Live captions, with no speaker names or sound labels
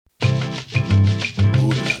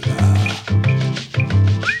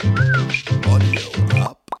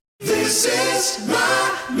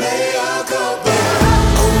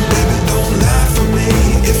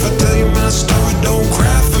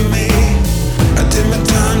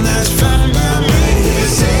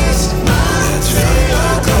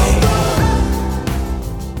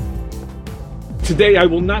Today, I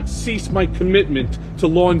will not cease my commitment to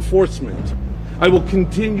law enforcement. I will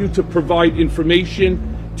continue to provide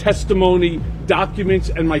information, testimony, documents,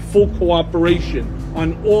 and my full cooperation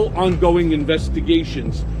on all ongoing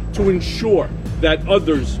investigations to ensure that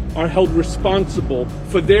others are held responsible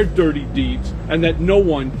for their dirty deeds and that no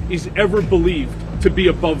one is ever believed to be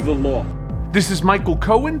above the law. This is Michael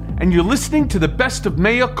Cohen, and you're listening to the best of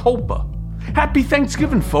Mea Culpa. Happy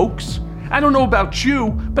Thanksgiving, folks. I don't know about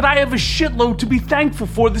you, but I have a shitload to be thankful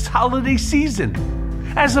for this holiday season.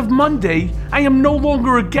 As of Monday, I am no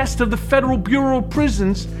longer a guest of the Federal Bureau of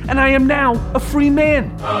Prisons, and I am now a free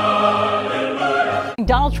man.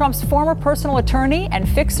 Donald Trump's former personal attorney and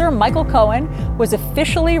fixer, Michael Cohen, was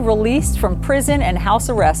officially released from prison and house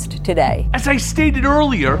arrest today. As I stated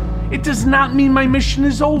earlier, it does not mean my mission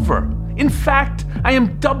is over. In fact, I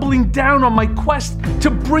am doubling down on my quest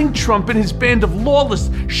to bring Trump and his band of lawless,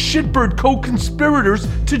 shitbird co-conspirators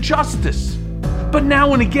to justice. But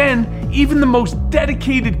now and again, even the most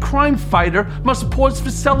dedicated crime fighter must pause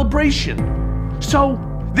for celebration. So,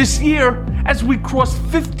 this year, as we cross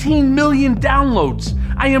 15 million downloads,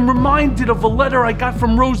 I am reminded of a letter I got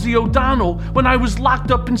from Rosie O'Donnell when I was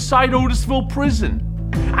locked up inside Otisville prison.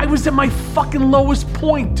 I was at my fucking lowest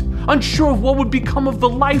point, unsure of what would become of the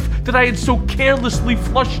life that I had so carelessly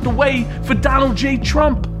flushed away for Donald J.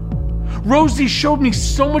 Trump. Rosie showed me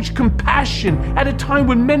so much compassion at a time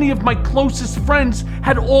when many of my closest friends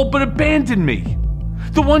had all but abandoned me.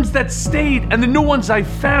 The ones that stayed and the new ones I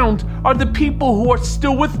found are the people who are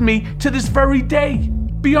still with me to this very day.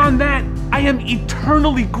 Beyond that, I am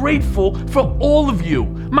eternally grateful for all of you,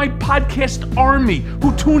 my podcast army,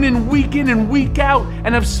 who tune in and week out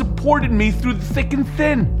and have supported me through the thick and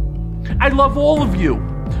thin. I love all of you,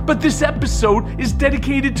 but this episode is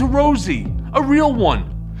dedicated to Rosie, a real one.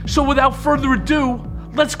 So without further ado,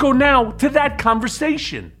 let's go now to that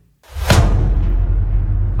conversation.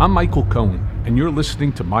 I'm Michael Cohen, and you're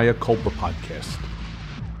listening to Mea Culpa podcast.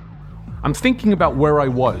 I'm thinking about where I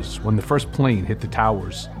was when the first plane hit the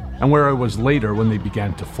towers, and where I was later when they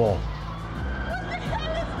began to fall.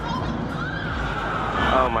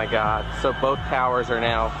 Oh my God, so both towers are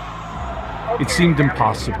now... It seemed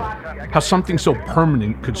impossible, how something so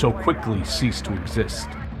permanent could so quickly cease to exist.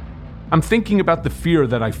 I'm thinking about the fear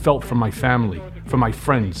that I felt for my family, for my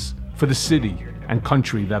friends, for the city and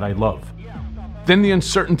country that I love. Then the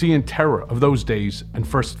uncertainty and terror of those days and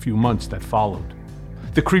first few months that followed.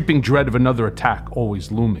 The creeping dread of another attack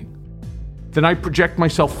always looming. Then I project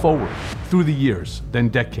myself forward, through the years, then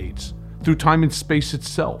decades, through time and space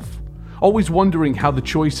itself, always wondering how the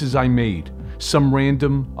choices I made, some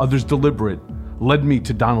random, others deliberate, led me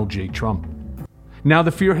to Donald J. Trump. Now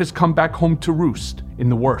the fear has come back home to roost in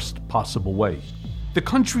the worst possible way. The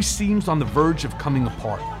country seems on the verge of coming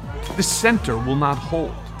apart. The center will not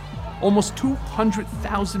hold. Almost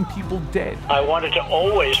 200,000 people dead. I wanted to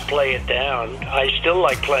always play it down. I still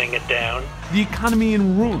like playing it down. The economy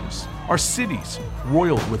in ruins. Our cities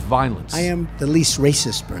roiled with violence. I am the least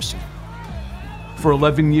racist person. For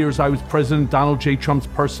 11 years, I was President Donald J. Trump's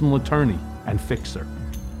personal attorney and fixer.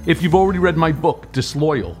 If you've already read my book,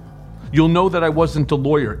 Disloyal, you'll know that I wasn't a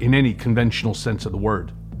lawyer in any conventional sense of the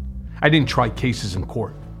word. I didn't try cases in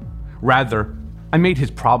court. Rather, I made his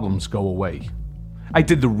problems go away. I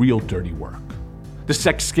did the real dirty work. The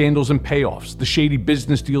sex scandals and payoffs, the shady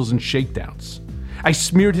business deals and shakedowns. I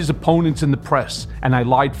smeared his opponents in the press, and I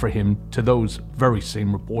lied for him to those very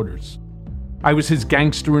same reporters. I was his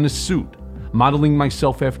gangster in a suit, modeling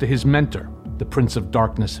myself after his mentor, the Prince of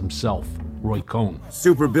Darkness himself, Roy Cohn.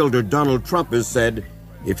 Super builder Donald Trump has said,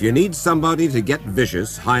 if you need somebody to get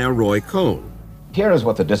vicious, hire Roy Cohn. Here is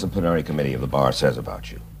what the disciplinary committee of the bar says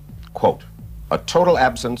about you. Quote, a total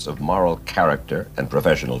absence of moral character and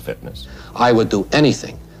professional fitness. I would do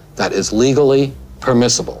anything that is legally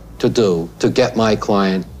permissible to do to get my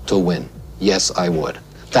client to win. Yes, I would.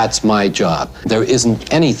 That's my job. There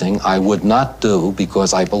isn't anything I would not do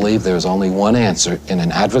because I believe there's only one answer in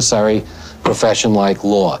an adversary profession like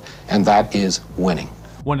law, and that is winning.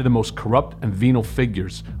 One of the most corrupt and venal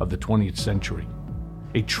figures of the 20th century.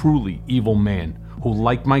 A truly evil man who,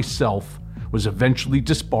 like myself, was eventually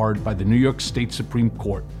disbarred by the New York State Supreme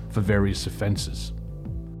Court for various offenses.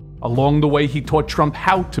 Along the way, he taught Trump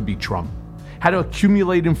how to be Trump, how to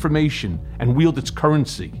accumulate information and wield its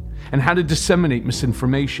currency, and how to disseminate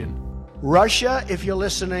misinformation. Russia, if you're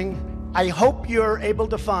listening, I hope you're able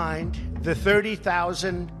to find the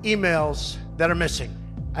 30,000 emails that are missing.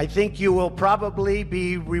 I think you will probably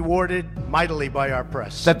be rewarded mightily by our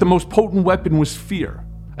press. That the most potent weapon was fear,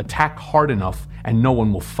 Attack hard enough and no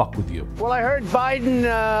one will fuck with you. Well, I heard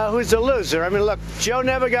Biden, who's a loser. I mean, look, Joe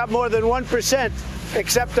never got more than 1%,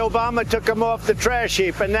 except Obama took him off the trash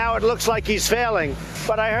heap, and now it looks like he's failing.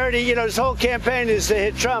 But I heard his whole campaign is to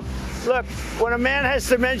hit Trump. Look, when a man has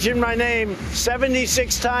to mention my name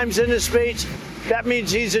 76 times in a speech, that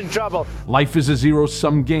means he's in trouble. Life is a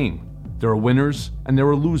zero-sum game. There are winners and there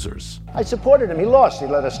are losers. I supported him. He lost. He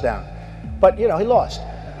let us down. But, he lost.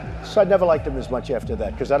 So I never liked him as much after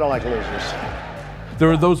that, because I don't like losers. There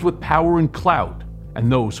are those with power and clout,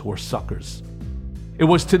 and those who are suckers. It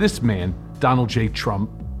was to this man, Donald J. Trump,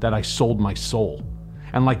 that I sold my soul.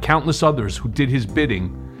 And like countless others who did his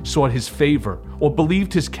bidding, sought his favor, or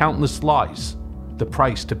believed his countless lies, the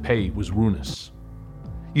price to pay was ruinous.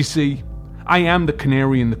 You see, I am the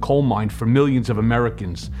canary in the coal mine for millions of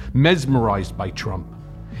Americans mesmerized by Trump.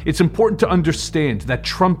 It's important to understand that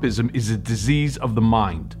Trumpism is a disease of the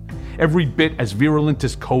mind, every bit as virulent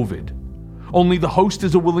as COVID. Only the host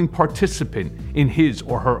is a willing participant in his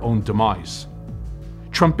or her own demise.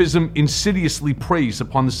 Trumpism insidiously preys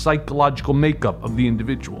upon the psychological makeup of the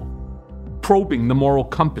individual, probing the moral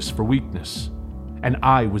compass for weakness, and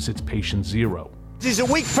I was its patient zero. He's a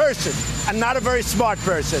weak person and not a very smart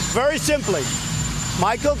person. Very simply,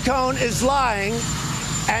 Michael Cohen is lying,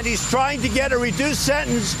 and he's trying to get a reduced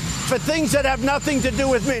sentence for things that have nothing to do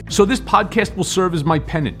with me. So this podcast will serve as my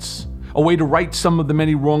penance, a way to right some of the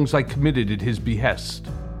many wrongs I committed at his behest.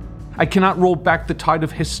 I cannot roll back the tide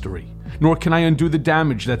of history, nor can I undo the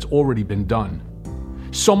damage that's already been done.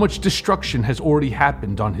 So much destruction has already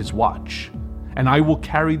happened on his watch, and I will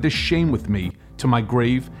carry this shame with me to my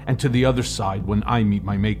grave and to the other side when I meet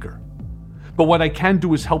my maker. But what I can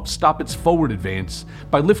do is help stop its forward advance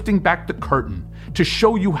by lifting back the curtain to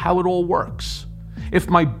show you how it all works. If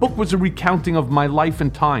my book was a recounting of my life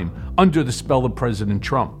and time under the spell of President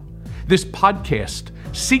Trump, this podcast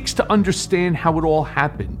seeks to understand how it all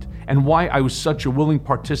happened and why I was such a willing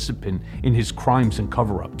participant in his crimes and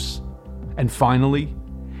cover-ups. And finally,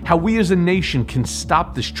 how we as a nation can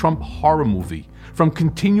stop this Trump horror movie from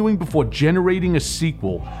continuing before generating a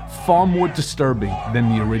sequel far more disturbing than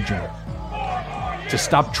the original. To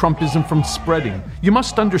stop Trumpism from spreading, you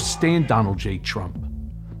must understand Donald J. Trump.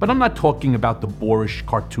 But I'm not talking about the boorish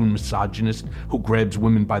cartoon misogynist who grabs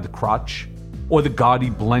women by the crotch, or the gaudy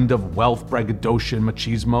blend of wealth, braggadocio, and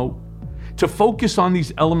machismo. To focus on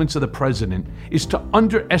these elements of the president is to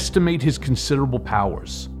underestimate his considerable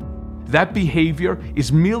powers. That behavior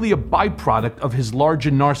is merely a byproduct of his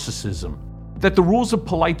larger narcissism, that the rules of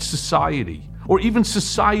polite society, or even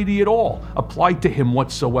society at all, apply to him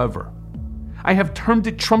whatsoever. I have termed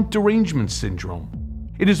it Trump derangement syndrome.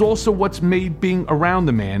 It is also what's made being around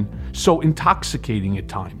the man so intoxicating at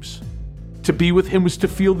times. To be with him was to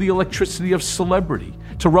feel the electricity of celebrity,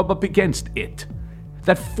 to rub up against it.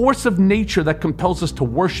 That force of nature that compels us to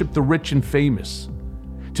worship the rich and famous.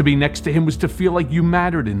 To be next to him was to feel like you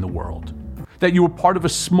mattered in the world, that you were part of a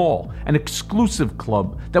small and exclusive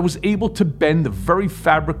club that was able to bend the very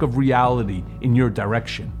fabric of reality in your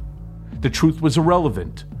direction. The truth was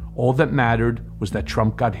irrelevant. All that mattered was that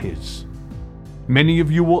Trump got his. Many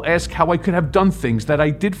of you will ask how I could have done things that I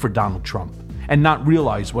did for Donald Trump and not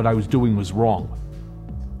realize what I was doing was wrong.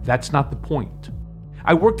 That's not the point.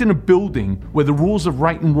 I worked in a building where the rules of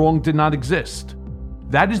right and wrong did not exist.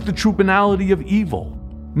 That is the true banality of evil.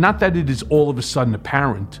 Not that it is all of a sudden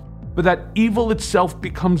apparent, but that evil itself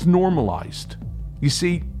becomes normalized. You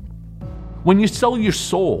see, when you sell your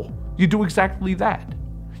soul, you do exactly that.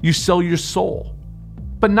 You sell your soul,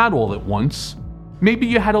 but not all at once. Maybe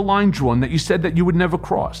you had a line drawn that you said that you would never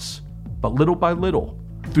cross, but little by little,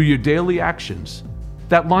 through your daily actions,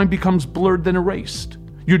 that line becomes blurred then erased,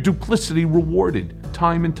 your duplicity rewarded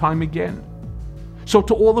time and time again. So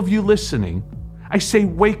to all of you listening, I say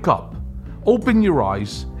wake up, open your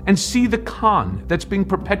eyes, and see the con that's being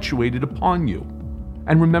perpetuated upon you.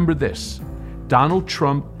 And remember this, Donald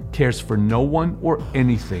Trump cares for no one or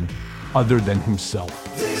anything other than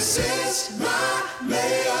himself. This is my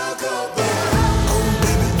mea culpa. Oh,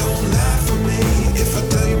 baby, don't lie for me. If I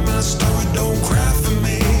tell you my story, don't cry for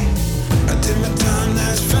me. I did my time,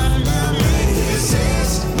 that's fine by me. This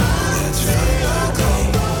is my mea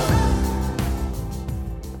culpa.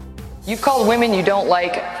 You've called women you don't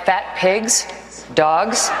like fat pigs,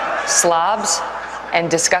 dogs, slobs,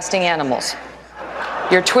 and disgusting animals.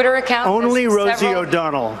 Your Twitter account Only Rosie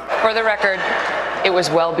O'Donnell. For the record, it was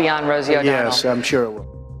well beyond Rosie O'Donnell. Yes, I'm sure it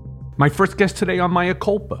will. My first guest today on Mea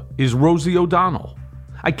Culpa is Rosie O'Donnell.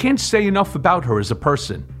 I can't say enough about her as a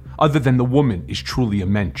person, other than the woman is truly a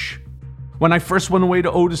mensch. When I first went away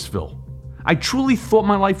to Otisville, I truly thought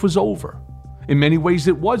my life was over. In many ways,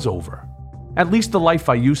 it was over. At least the life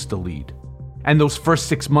I used to lead. And those first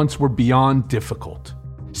 6 months were beyond difficult.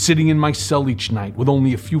 Sitting in my cell each night with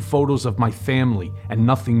only a few photos of my family and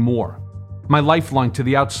nothing more. My lifeline to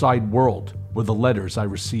the outside world were the letters I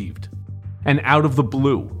received. And out of the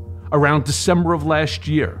blue, around December of last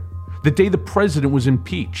year, the day the president was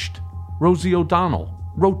impeached, Rosie O'Donnell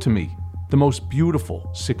wrote to me the most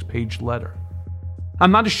beautiful 6-page letter.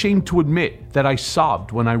 I'm not ashamed to admit that I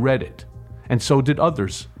sobbed when I read it, and so did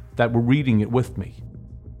others that were reading it with me.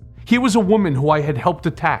 Here was a woman who I had helped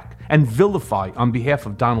attack and vilify on behalf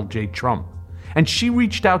of Donald J. Trump, and she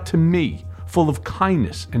reached out to me full of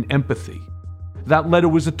kindness and empathy. That letter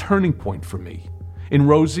was a turning point for me. In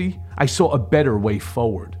Rosie, I saw a better way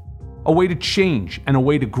forward, a way to change and a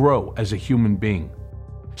way to grow as a human being.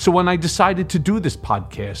 So when I decided to do this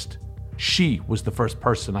podcast, she was the first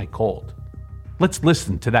person I called. Let's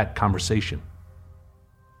listen to that conversation.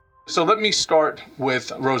 So let me start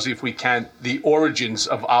with, Rosie, if we can, the origins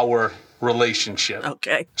of our relationship.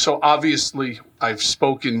 Okay. So obviously, I've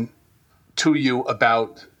spoken to you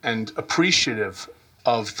about and appreciative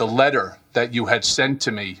of the letter that you had sent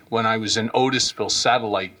to me when I was in Otisville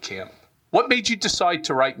satellite camp. What made you decide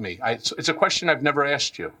to write me? It's a question I've never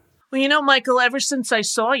asked you. Well, you know, Michael, ever since I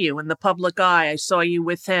saw you in the public eye, I saw you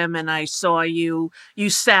with him and I saw you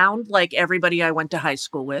sound like everybody I went to high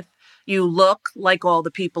school with. You look like all the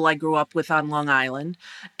people I grew up with on Long Island.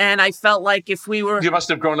 And I felt like if we were... You must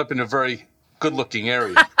have grown up in a very good-looking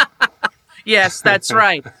area. Yes, that's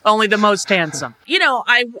right. Only the most handsome. You know,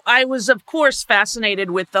 I was, of course, fascinated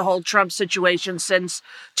with the whole Trump situation since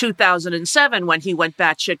 2007 when he went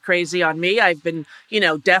batshit crazy on me. I've been,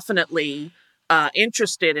 definitely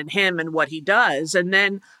interested in him and what he does. And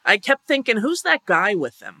then I kept thinking, who's that guy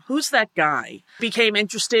with him? Who's that guy? Became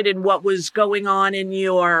interested in what was going on in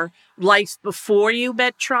your life before you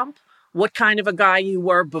met Trump. What kind of a guy you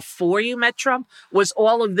were before you met Trump? Was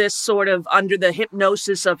all of this sort of under the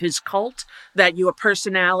hypnosis of his cult, that your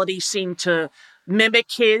personality seemed to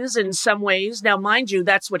mimic his in some ways? Now, mind you,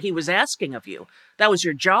 that's what he was asking of you. That was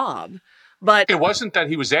your job. But it wasn't that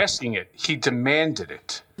he was asking it. He demanded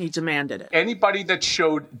it. He demanded it. Anybody that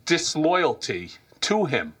showed disloyalty to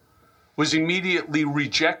him was immediately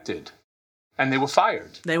rejected. And they were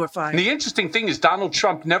fired. They were fired. And the interesting thing is Donald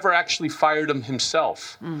Trump never actually fired him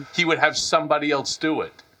himself. He would have somebody else do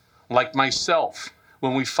it. Like myself,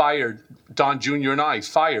 when we fired, Don Jr. and I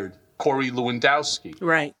fired Corey Lewandowski.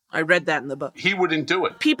 Right. I read that in the book. He wouldn't do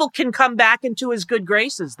it. People can come back into his good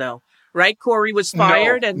graces, though. Right? Corey was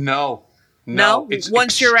fired. No. It's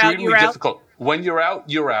once you're out, you're out. Difficult. When you're out,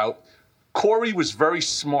 you're out. Corey was very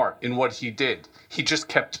smart in what he did. He just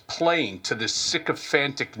kept playing to the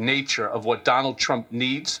sycophantic nature of what Donald Trump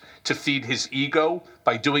needs to feed his ego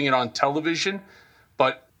by doing it on television.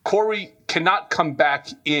 But Corey cannot come back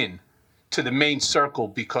in to the main circle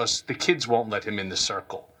because the kids won't let him in the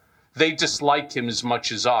circle. They dislike him as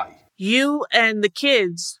much as I. You and the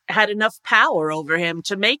kids had enough power over him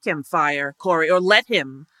to make him fire Corey, or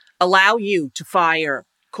allow you to fire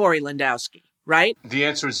Corey Lewandowski, right? The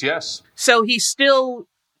answer is yes. So he still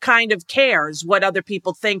kind of cares what other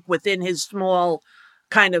people think within his small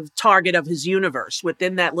kind of target of his universe,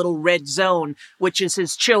 within that little red zone, which is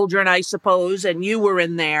his children, I suppose, and you were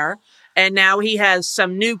in there. And now he has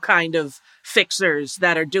some new kind of fixers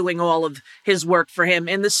that are doing all of his work for him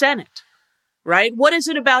in the Senate, right? What is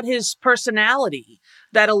it about his personality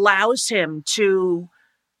that allows him to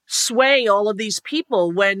sway all of these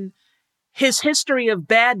people when his history of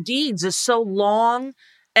bad deeds is so long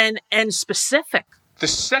and specific? The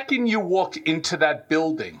second you walk into that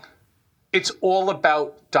building, it's all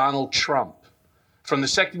about Donald Trump. From the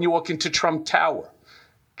second you walk into Trump Tower,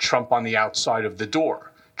 Trump on the outside of the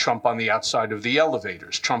door, Trump on the outside of the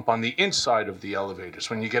elevators, Trump on the inside of the elevators.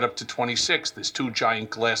 When you get up to 26, there's 2 giant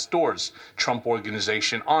glass doors, Trump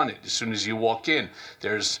Organization on it. As soon as you walk in,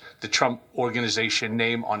 there's the Trump Organization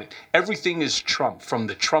name on it. Everything is Trump, from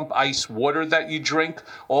the Trump ice water that you drink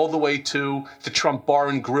all the way to the Trump Bar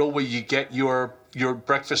and Grill where you get your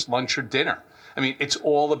breakfast, lunch, or dinner. I mean, it's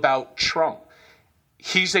all about Trump.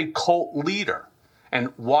 He's a cult leader.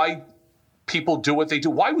 And why people do what they do?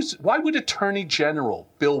 Why would Attorney General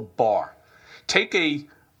Bill Barr take a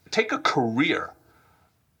career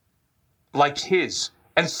like his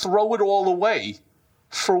and throw it all away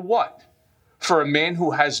for what? For a man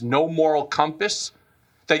who has no moral compass?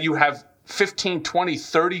 That you have 15, 20,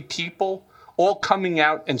 30 people all coming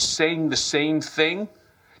out and saying the same thing?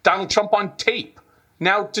 Donald Trump on tape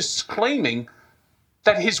now disclaiming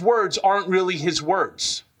that his words aren't really his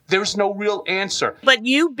words. There's no real answer. But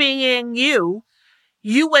you being you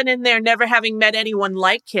went in there never having met anyone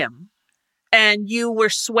like him. And you were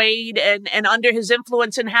swayed and under his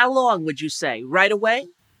influence, and how long would you say? Right away?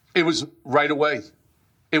 It was right away.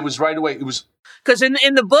 It was right away. It was because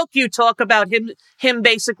in the book you talk about him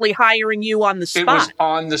basically hiring you on the spot. It was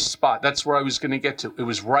on the spot. That's where I was going to get to. It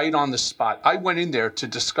was right on the spot. I went in there to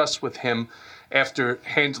discuss with him after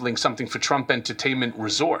handling something for Trump Entertainment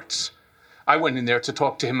Resorts. I went in there to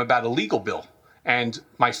talk to him about a legal bill and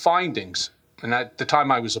my findings. And at the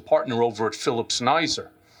time I was a partner over at Phillips &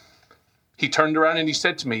 Iser. He turned around and he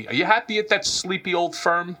said to me, "Are you happy at that sleepy old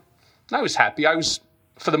firm?" And I was happy. I was,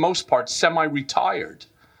 for the most part, semi-retired.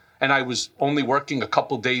 And I was only working a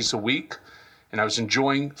couple days a week. And I was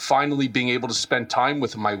enjoying finally being able to spend time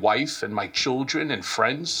with my wife and my children and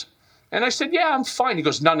friends. And I said, "Yeah, I'm fine." He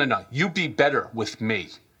goes, No, you be better with me.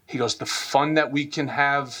 He goes, "The fun that we can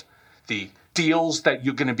have, the deals that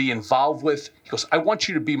you're going to be involved with." He goes, "I want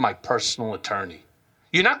you to be my personal attorney.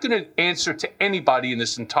 You're not going to answer to anybody in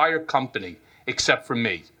this entire company except for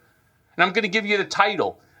me. And I'm going to give you the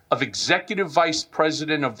title of Executive Vice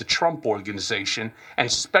President of the Trump Organization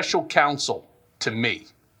and Special Counsel to me,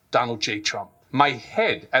 Donald J. Trump." My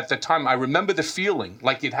head at the time, I remember the feeling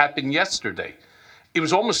like it happened yesterday. It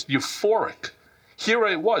was almost euphoric. Here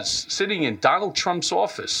I was sitting in Donald Trump's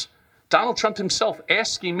office, Donald Trump himself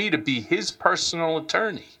asking me to be his personal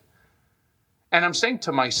attorney. And I'm saying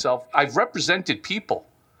to myself, I've represented people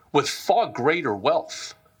with far greater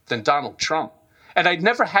wealth than Donald Trump. And I'd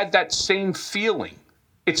never had that same feeling.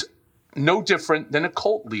 It's no different than a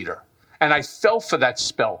cult leader. And I fell for that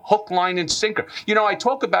spell, hook, line, and sinker. You know, I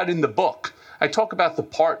talk about in the book, I talk about the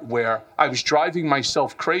part where I was driving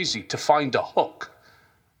myself crazy to find a hook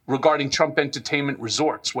regarding Trump Entertainment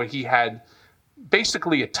Resorts, where he had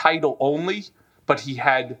basically a title only, but he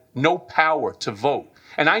had no power to vote.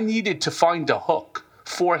 And I needed to find a hook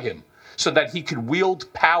for him so that he could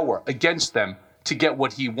wield power against them to get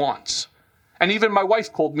what he wants. And even my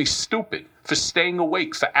wife called me stupid for staying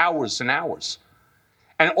awake for hours and hours.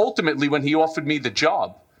 And ultimately, when he offered me the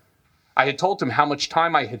job, I had told him how much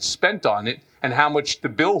time I had spent on it and how much the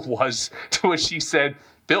bill was, to which he said,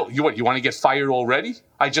 "Bill, you want to get fired already?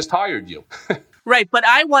 I just hired you." Right, but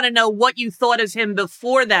I want to know what you thought of him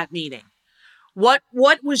before that meeting. What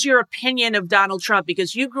was your opinion of Donald Trump?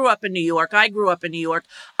 Because you grew up in New York. I grew up in New York.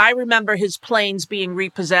 I remember his planes being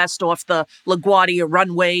repossessed off the LaGuardia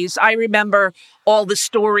runways. I remember all the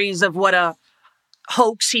stories of what a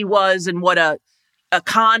hoax he was and what a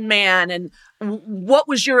con man. And what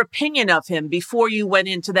was your opinion of him before you went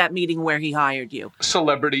into that meeting where he hired you?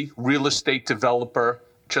 Celebrity, real estate developer,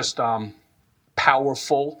 just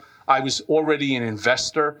powerful. I was already an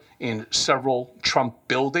investor in several Trump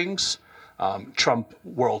buildings. Trump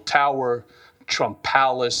World Tower, Trump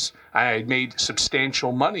Palace. I had made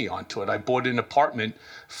substantial money onto it. I bought an apartment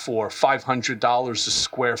for $500 a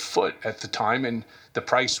square foot at the time, and the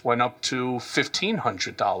price went up to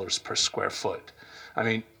 $1,500 per square foot. I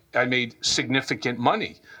mean, I made significant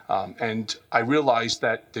money. And I realized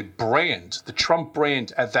that the brand, the Trump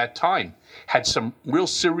brand at that time, had some real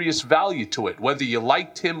serious value to it, whether you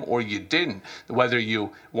liked him or you didn't, whether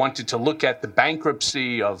you wanted to look at the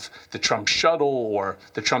bankruptcy of the Trump shuttle or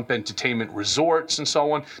the Trump Entertainment Resorts and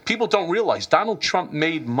so on. People don't realize Donald Trump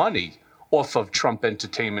made money off of Trump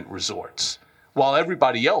Entertainment Resorts. While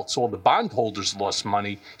everybody else, all the bondholders, lost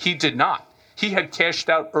money, he did not. He had cashed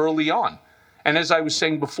out early on. And as I was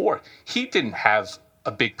saying before, he didn't have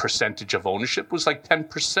a big percentage of ownership. It was like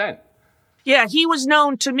 10%. Yeah, he was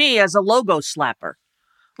known to me as a logo slapper.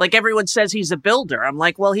 Like everyone says he's a builder. I'm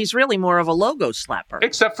like, well, he's really more of a logo slapper.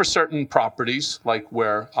 Except for certain properties, like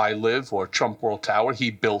where I live or Trump World Tower. He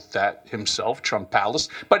built that himself, Trump Palace.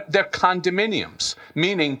 But they're condominiums,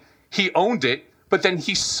 meaning he owned it, but then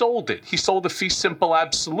he sold it. He sold a fee simple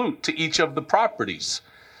absolute to each of the properties.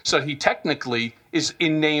 So he technically is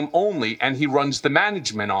in name only, and he runs the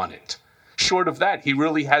management on it. Short of that, he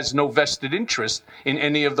really has no vested interest in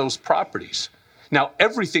any of those properties. Now,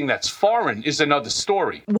 everything that's foreign is another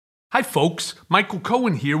story. Hi, folks. Michael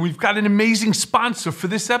Cohen here. We've got an amazing sponsor for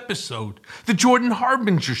this episode, The Jordan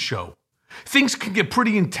Harbinger Show. Things can get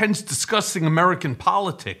pretty intense discussing American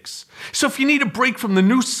politics. So if you need a break from the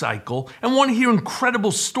news cycle and want to hear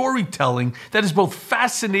incredible storytelling that is both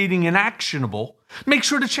fascinating and actionable, make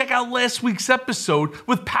sure to check out last week's episode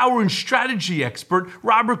with power and strategy expert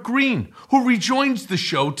Robert Greene, who rejoins the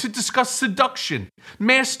show to discuss seduction,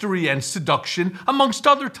 mastery, and seduction, amongst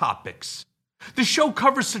other topics. The show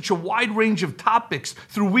covers such a wide range of topics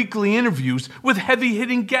through weekly interviews with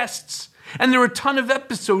heavy-hitting guests. And there are a ton of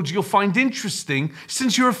episodes you'll find interesting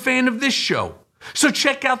since you're a fan of this show. So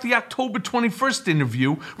check out the October 21st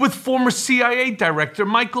interview with former CIA Director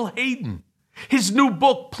Michael Hayden. His new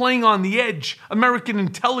book, Playing on the Edge, American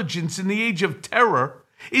Intelligence in the Age of Terror,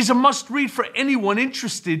 is a must-read for anyone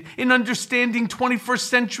interested in understanding 21st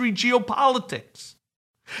century geopolitics.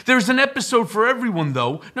 There's an episode for everyone,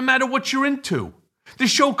 though, no matter what you're into. The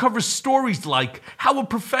show covers stories like how a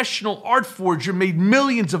professional art forger made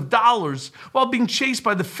millions of dollars while being chased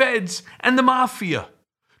by the feds and the mafia.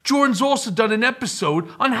 Jordan's also done an episode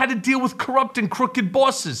on how to deal with corrupt and crooked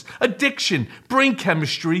bosses, addiction, brain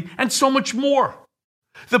chemistry, and so much more.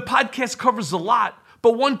 The podcast covers a lot,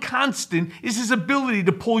 but one constant is his ability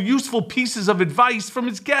to pull useful pieces of advice from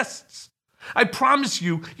his guests. I promise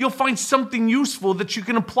you'll find something useful that you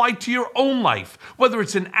can apply to your own life, whether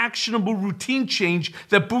it's an actionable routine change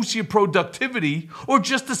that boosts your productivity or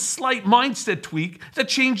just a slight mindset tweak that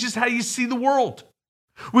changes how you see the world.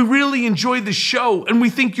 We really enjoy the show, and we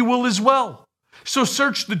think you will as well. So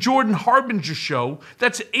search The Jordan Harbinger Show,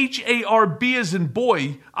 that's Harb as in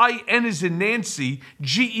boy, IN as in Nancy,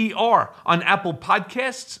 GER, on Apple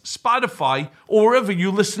Podcasts, Spotify, or wherever you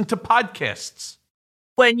listen to podcasts.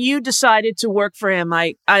 When you decided to work for him,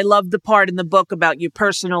 I loved the part in the book about your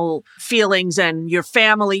personal feelings and your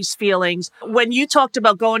family's feelings. When you talked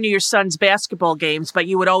about going to your son's basketball games, but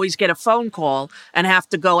you would always get a phone call and have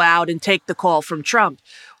to go out and take the call from Trump.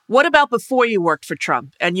 What about before you worked for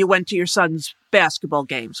Trump and you went to your son's basketball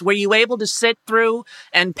games? Were you able to sit through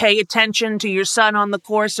and pay attention to your son on the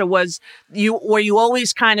course, or were you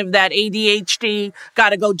always kind of that ADHD, got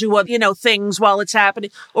to go do things while it's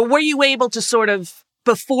happening? Or were you able to sort of,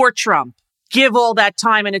 before Trump, give all that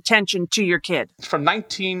time and attention to your kid? From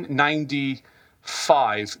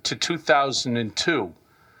 1995 to 2002,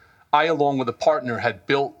 I, along with a partner, had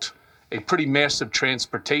built a pretty massive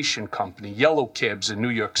transportation company, Yellow Cabs in New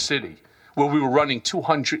York City, where we were running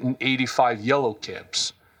 285 Yellow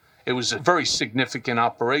Cabs. It was a very significant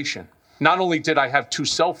operation. Not only did I have 2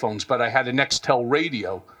 cell phones, but I had an Nextel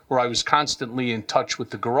radio where I was constantly in touch with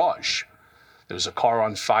the garage. There's a car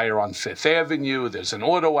on fire on Fifth Avenue. There's an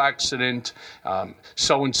auto accident.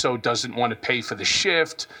 So-and-so doesn't want to pay for the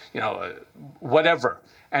shift, whatever.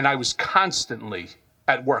 And I was constantly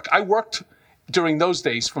at work. I worked during those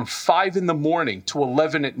days from 5 in the morning to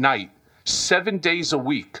 11 at night, 7 days a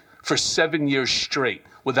week for 7 years straight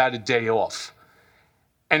without a day off.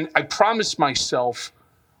 And I promised myself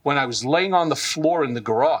when I was laying on the floor in the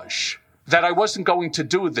garage that I wasn't going to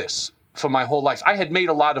do this for my whole life. I had made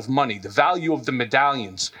a lot of money. The value of the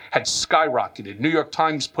medallions had skyrocketed. New York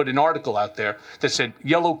Times put an article out there that said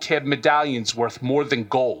Yellow Cab medallions worth more than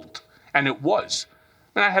gold. And it was.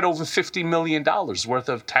 And I had over $50 million worth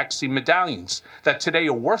of taxi medallions that today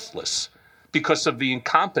are worthless because of the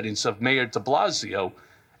incompetence of Mayor de Blasio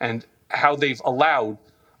and how they've allowed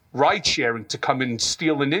ride sharing to come in and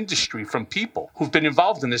steal an industry from people who've been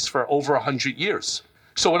involved in this for over 100 years.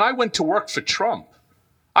 So when I went to work for Trump,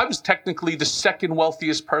 I was technically the second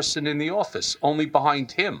wealthiest person in the office, only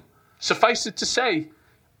behind him. Suffice it to say,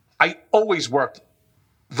 I always worked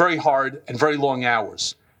very hard and very long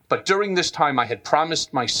hours. But during this time, I had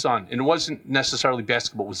promised my son, and it wasn't necessarily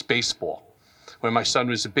basketball, it was baseball, where my son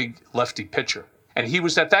was a big lefty pitcher. And he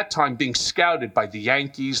was at that time being scouted by the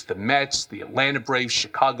Yankees, the Mets, the Atlanta Braves,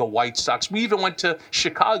 Chicago White Sox. We even went to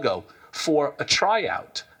Chicago for a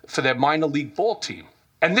tryout for their minor league ball team.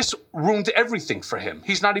 And this ruined everything for him.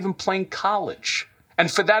 He's not even playing college.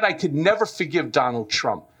 And for that, I could never forgive Donald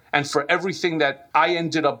Trump. And for everything that I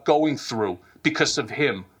ended up going through because of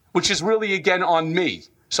him, which is really, again, on me.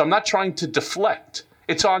 So I'm not trying to deflect.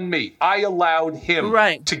 It's on me. I allowed him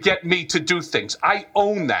to get me to do things. I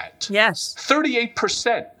own that. Yes.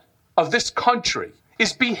 38% of this country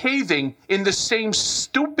is behaving in the same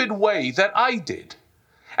stupid way that I did.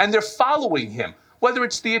 And they're following him. Whether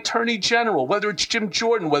it's the Attorney General, whether it's Jim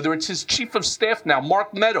Jordan, whether it's his Chief of Staff now,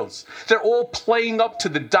 Mark Meadows, they're all playing up to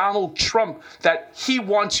the Donald Trump that he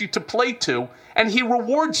wants you to play to, and he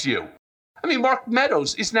rewards you. I mean, Mark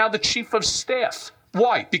Meadows is now the Chief of Staff.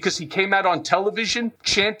 Why? Because he came out on television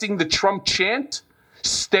chanting the Trump chant?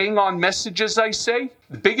 Staying on message, as I say?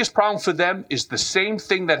 The biggest problem for them is the same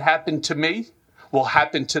thing that happened to me will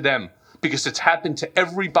happen to them. Because it's happened to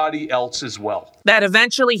everybody else as well. That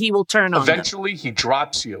eventually he will turn on Eventually he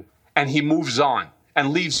drops you and he moves on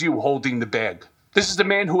and leaves you holding the bag. This is the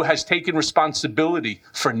man who has taken responsibility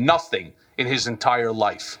for nothing in his entire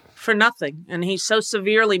life. For nothing. And he's so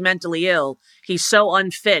severely mentally ill. He's so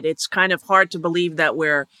unfit. It's kind of hard to believe that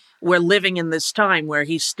we're living in this time where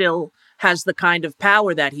he still has the kind of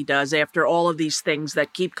power that he does after all of these things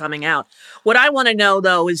that keep coming out. What I want to know,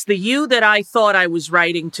 though, is the you that I thought I was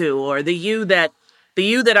writing to, or the you that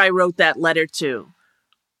I wrote that letter to.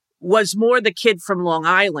 was more the kid from Long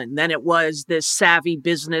Island than it was this savvy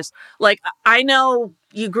business. Like, I know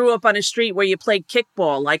you grew up on a street where you played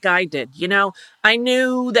kickball like I did. You know, I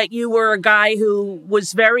knew that you were a guy who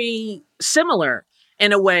was very similar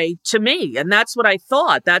in a way to me. And that's what I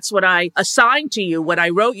thought. That's what I assigned to you when I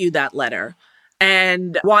wrote you that letter,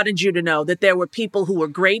 and wanted you to know that there were people who were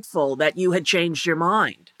grateful that you had changed your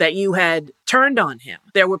mind, that you had turned on him.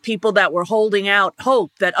 There were people that were holding out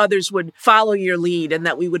hope that others would follow your lead and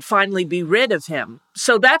that we would finally be rid of him.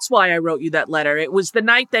 So that's why I wrote you that letter. It was the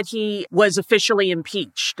night that he was officially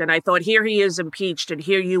impeached. And I thought, here he is impeached, and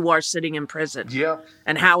here you are sitting in prison. Yeah.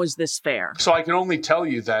 And how is this fair? So I can only tell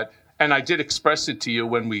you that, and I did express it to you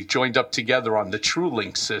when we joined up together on the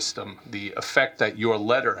TrueLink system, the effect that your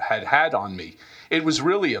letter had on me. It was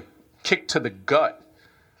really a kick to the gut,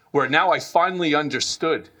 where now I finally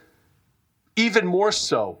understood, even more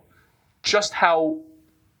so, just how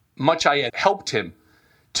much I had helped him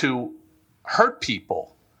to hurt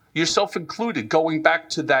people, yourself included, going back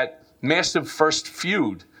to that massive first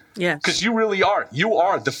feud. Yeah. Because you really are. You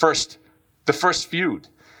are the first feud.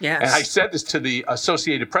 Yes. And I said this to the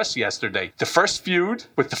Associated Press yesterday. The first feud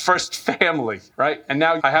with the first family, right? And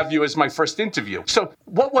now I have you as my first interview. So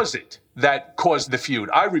what was it that caused the feud?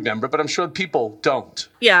 I remember, but I'm sure people don't.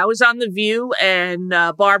 Yeah, I was on The View, and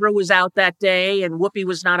Barbara was out that day, and Whoopi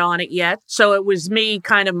was not on it yet. So it was me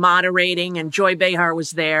kind of moderating, and Joy Behar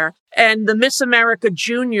was there. And the Miss America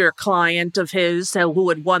Junior client of his, who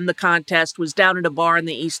had won the contest, was down at a bar in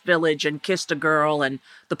the East Village and kissed a girl, and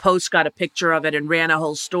the Post got a picture of it and ran a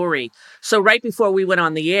whole story. So right before we went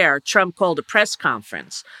on the air, Trump called a press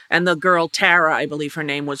conference, and the girl, Tara, I believe her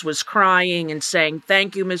name was crying and saying,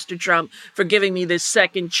 "Thank you, Mr. Trump, for giving me this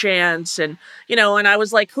second chance." And, you know, and I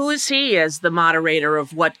was like, who is he as the moderator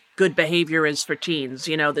of what good behavior is for teens?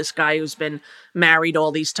 You know, this guy who's been married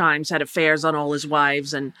all these times, had affairs on all his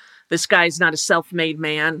wives, and this guy's not a self-made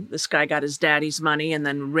man. This guy got his daddy's money and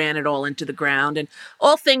then ran it all into the ground. And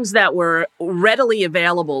all things that were readily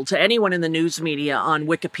available to anyone in the news media on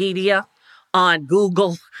Wikipedia, on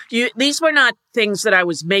Google. These were not things that I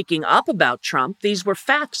was making up about Trump. These were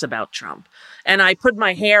facts about Trump. And I put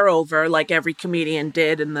my hair over, like every comedian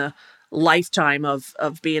did in the lifetime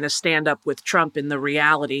of being a stand-up with Trump in the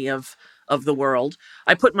reality of the world.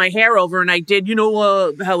 I put my hair over and I did,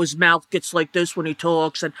 how his mouth gets like this when he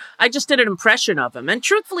talks. And I just did an impression of him. And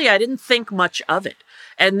truthfully, I didn't think much of it.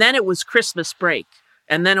 And then it was Christmas break.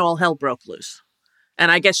 And then all hell broke loose. And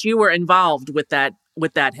I guess you were involved with that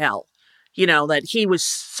hell. You know, that he was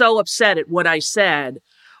so upset at what I said,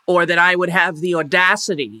 or that I would have the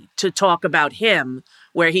audacity to talk about him,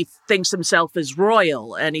 where he thinks himself as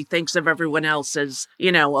royal and he thinks of everyone else as,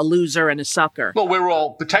 a loser and a sucker.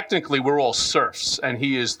 Well, technically we're all serfs, and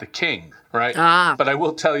he is the king, right? But I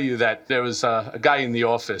will tell you that there was a guy in the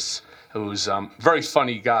office who was a very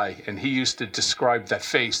funny guy, and he used to describe that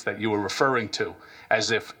face that you were referring to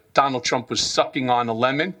as if Donald Trump was sucking on a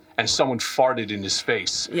lemon and someone farted in his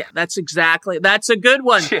face. Yeah, that's a good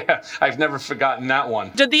one. Yeah, I've never forgotten that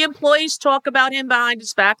one. Did the employees talk about him behind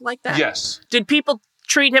his back like that? Yes. Did people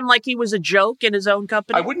treat him like he was a joke in his own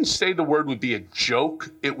company? I wouldn't say the word would be a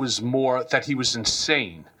joke. It was more that he was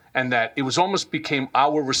insane, and that it was almost became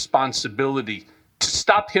our responsibility to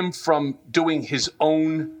stop him from doing his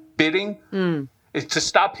own bidding, to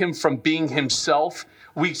stop him from being himself.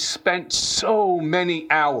 We spent so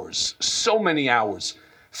many hours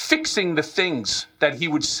fixing the things that he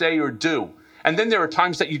would say or do. And then there are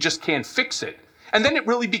times that you just can't fix it. And then it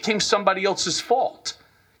really became somebody else's fault.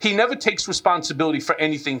 He never takes responsibility for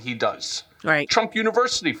anything he does. Right. Trump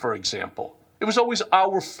University, for example. It was always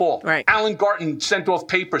our fault. Right. Alan Garten sent off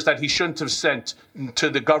papers that he shouldn't have sent to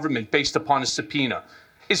the government based upon a subpoena.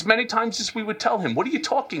 As many times as we would tell him, what are you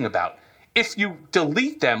talking about? If you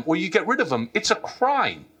delete them or you get rid of them, it's a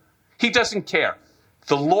crime. He doesn't care.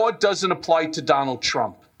 The law doesn't apply to Donald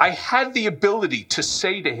Trump. I had the ability to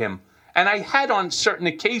say to him, and I had on certain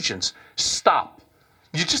occasions, stop.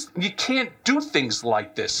 You can't do things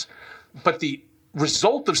like this. But the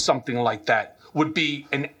result of something like that would be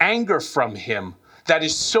an anger from him that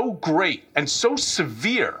is so great and so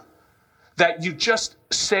severe that you just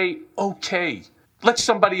say, okay, let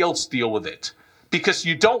somebody else deal with it. Because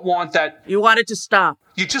you don't want that. You want it to stop.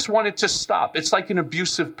 You just want it to stop. It's like an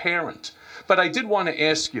abusive parent. But I did want to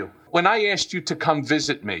ask you, when I asked you to come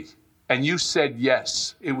visit me and you said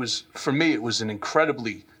yes, for me, it was an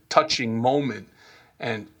incredibly touching moment.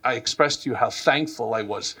 And I expressed to you how thankful I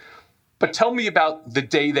was. But tell me about the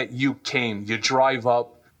day that you came. You drive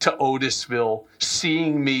up to Otisville,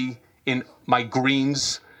 seeing me in my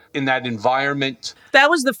greens in that environment. That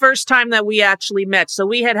was the first time that we actually met. So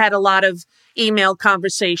we had a lot of email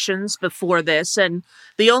conversations before this. And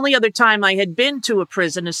the only other time I had been to a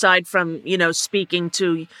prison, aside from, speaking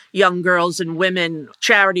to young girls and women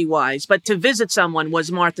charity-wise, but to visit someone,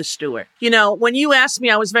 was Martha Stewart. When you asked me,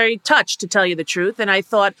 I was very touched, to tell you the truth. And I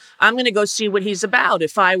thought, I'm going to go see what he's about,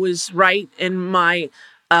 if I was right in my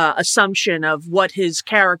assumption of what his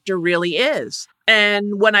character really is.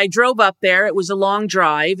 And when I drove up there, it was a long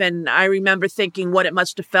drive. And I remember thinking what it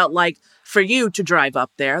must have felt like for you to drive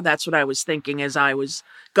up there. That's what I was thinking as I was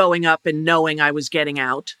going up and knowing I was getting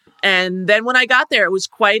out. And then when I got there, it was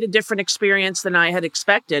quite a different experience than I had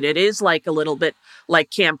expected. It is like a little bit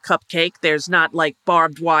like Camp Cupcake. There's not like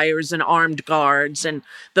barbed wires and armed guards. And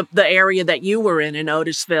the area that you were in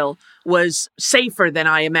Otisville was safer than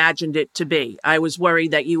I imagined it to be. I was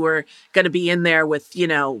worried that you were going to be in there with,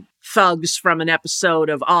 thugs from an episode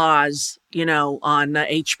of Oz, on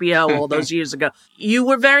HBO all those years ago. You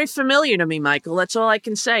were very familiar to me, Michael. That's all I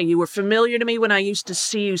can say. You were familiar to me when I used to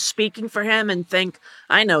see you speaking for him and think,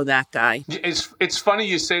 I know that guy. It's funny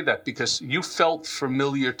you say that, because you felt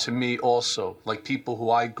familiar to me also, like people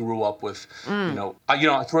who I grew up with.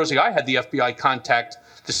 Rosie, I had the FBI contact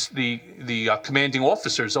the commanding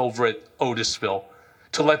officers over at Otisville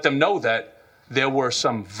to let them know that there were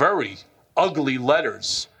some very ugly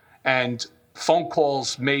letters and phone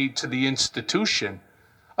calls made to the institution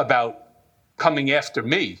about coming after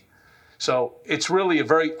me. So it's really a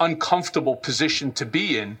very uncomfortable position to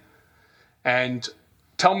be in. And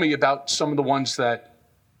tell me about some of the ones that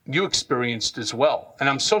you experienced as well. And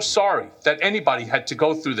I'm so sorry that anybody had to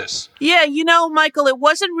go through this. Yeah, Michael, it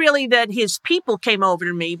wasn't really that his people came over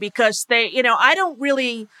to me, because they, I don't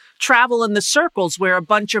really travel in the circles where a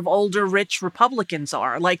bunch of older, rich Republicans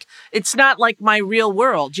are. Like, it's not like my real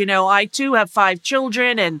world. I too have 5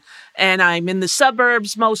 children, and I'm in the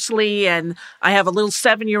suburbs mostly, and I have a little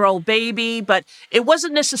 7-year-old baby, but it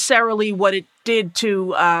wasn't necessarily what it did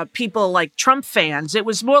to people like Trump fans. It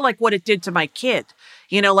was more like what it did to my kid.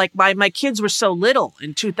 Like my kids were so little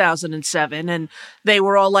in 2007, and they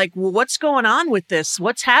were all like, well, what's going on with this?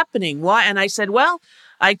 What's happening? Why? And I said, well,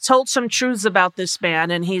 I told some truths about this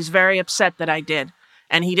man, and he's very upset that I did.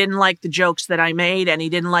 And he didn't like the jokes that I made, and he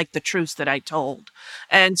didn't like the truths that I told.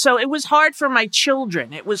 And so it was hard for my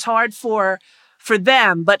children. It was hard for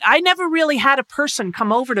them, but I never really had a person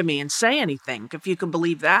come over to me and say anything, if you can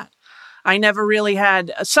believe that. I never really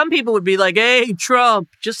had, some people would be like, hey, Trump,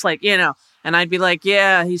 just like, and I'd be like,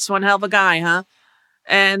 yeah, he's one hell of a guy, huh?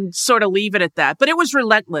 And sort of leave it at that. But it was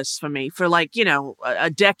relentless for me for a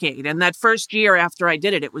decade. And that first year after I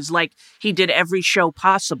did it, it was like he did every show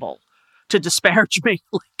possible to disparage me.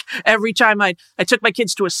 Like every time I took my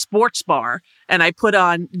kids to a sports bar and I put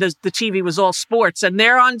on, the TV was all sports, and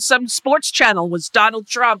there on some sports channel was Donald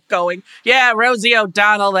Trump going, yeah, Rosie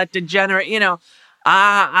O'Donnell, that degenerate,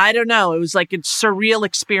 I don't know. It was like a surreal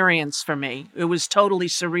experience for me. It was totally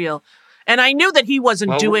surreal. And I knew that he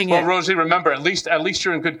wasn't doing it. Well, Rosie, remember, at least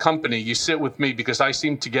you're in good company. You sit with me, because I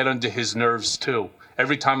seem to get under his nerves too.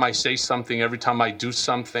 Every time I say something, every time I do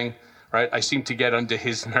something, right, I seem to get under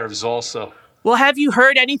his nerves also. Well, have you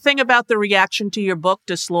heard anything about the reaction to your book,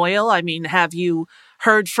 Disloyal? I mean, have you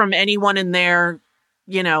heard from anyone in their,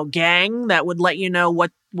 gang that would let you know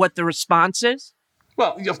what the response is?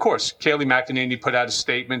 Well, of course, Kayleigh McEnany put out a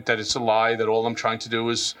statement that it's a lie, that all I'm trying to do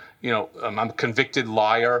is, I'm a convicted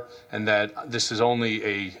liar, and that this is only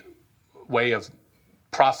a way of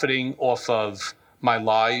profiting off of my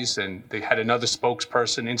lies. And they had another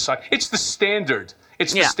spokesperson inside. It's the standard.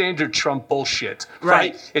 It's the standard Trump bullshit,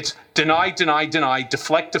 right? It's deny, deny, deny,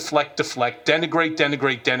 deflect, deflect, deflect, denigrate,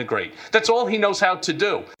 denigrate, denigrate. That's all he knows how to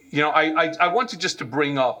do. I wanted just to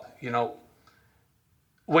bring up,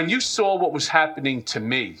 when you saw what was happening to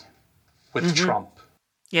me with Trump.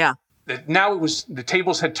 Yeah. Now the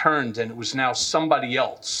tables had turned, and it was now somebody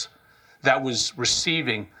else that was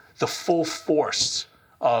receiving the full force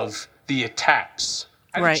of the attacks.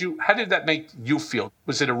 How did that make you feel?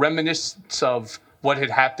 Was it a reminiscence of what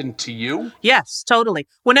had happened to you? Yes, totally.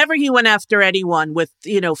 Whenever he went after anyone with,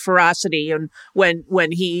 ferocity, and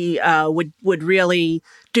when he would really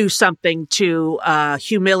do something to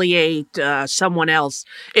humiliate someone else,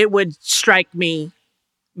 it would strike me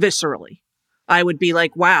viscerally. I would be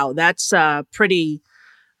like, wow, that's pretty,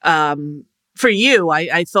 for you,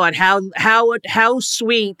 I thought how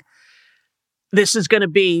sweet this is going to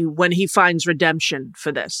be when he finds redemption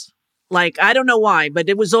for this. Like, I don't know why, but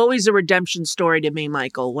it was always a redemption story to me,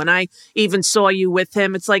 Michael. When I even saw you with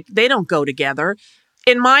him, it's like, they don't go together.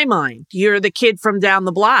 In my mind, you're the kid from down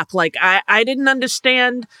the block. Like, I didn't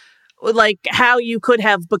understand, like, how you could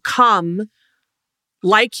have become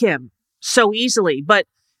like him so easily. But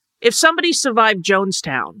if somebody survived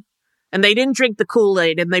Jonestown and they didn't drink the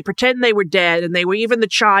Kool-Aid and they pretend they were dead and they were even the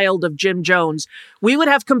child of Jim Jones, we would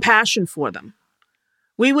have compassion for them.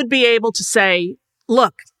 We would be able to say,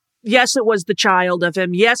 look, yes, it was the child of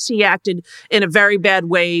him. Yes, he acted in a very bad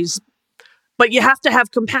ways, but you have to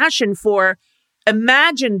have compassion for,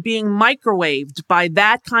 imagine being microwaved by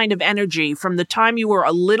that kind of energy from the time you were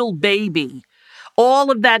a little baby.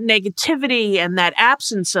 All of that negativity and that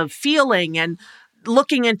absence of feeling and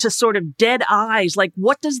looking into sort of dead eyes, like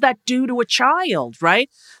what does that do to a child, right?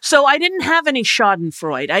 So I didn't have any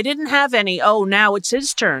schadenfreude. I didn't have any, oh, now it's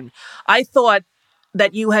his turn. I thought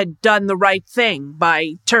that you had done the right thing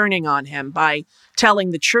by turning on him, by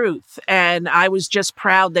telling the truth. And I was just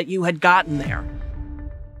proud that you had gotten there.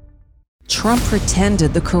 Trump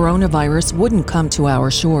pretended the coronavirus wouldn't come to our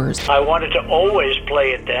shores. I wanted to always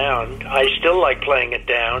play it down. I still like playing it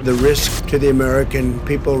down. The risk to the American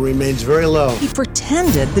people remains very low. He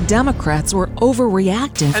pretended the Democrats were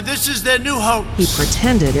overreacting. And this is their new hope. He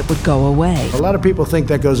pretended it would go away. A lot of people think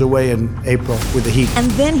that goes away in April with the heat. And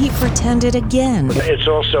then he pretended again. It's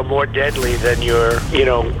also more deadly than your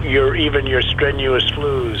strenuous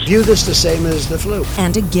flus. View this the same as the flu.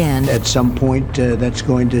 And again. At some point, that's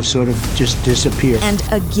going to sort of just disappear. And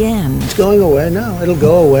again. It's going away. No, it'll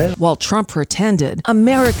go away. While Trump pretended,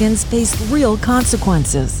 Americans faced real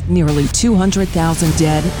consequences. Nearly 200,000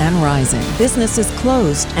 dead and rising. Businesses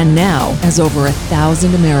closed. And now, as over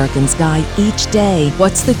 1,000 Americans die each day,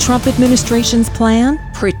 what's the Trump administration's plan?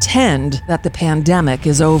 Pretend that the pandemic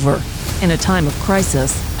is over. In a time of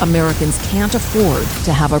crisis, Americans can't afford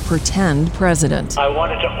to have a pretend president. I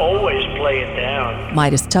wanted to always play it down.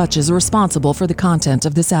 Midas Touch is responsible for the content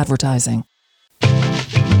of this advertising.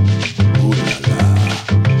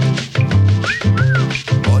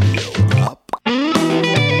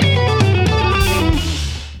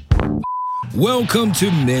 Welcome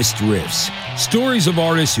to Missed Riffs. Stories of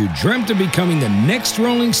artists who dreamt of becoming the next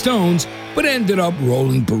Rolling Stones, but ended up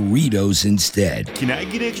rolling burritos instead. Can I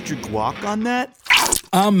get extra guac on that?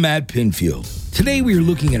 I'm Matt Pinfield. Today we are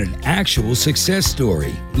looking at an actual success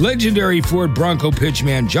story. Legendary Ford Bronco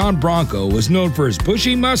pitchman John Bronco was known for his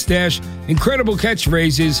bushy mustache, incredible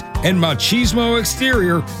catchphrases, and machismo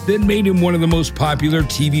exterior that made him one of the most popular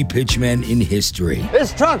TV pitchmen in history.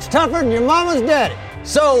 This truck's tougher than your mama's daddy,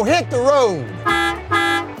 so hit the road.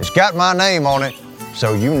 It's got my name on it,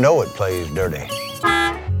 so you know it plays dirty.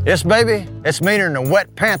 Yes, baby, it's meaner than a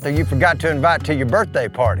wet panther you forgot to invite to your birthday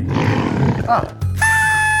party. Oh.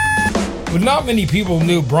 But not many people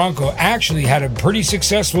knew Bronco actually had a pretty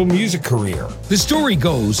successful music career. The story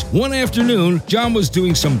goes, one afternoon, John was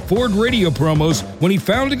doing some Ford radio promos when he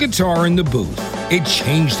found a guitar in the booth. It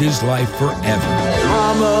changed his life forever.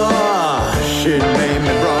 Mama, she named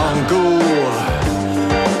me Bronco,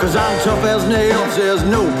 'cause I'm tough as nails, there's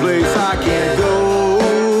no place I can't go.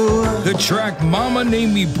 The track Mama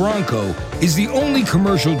Named Me Bronco is the only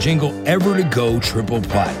commercial jingle ever to go triple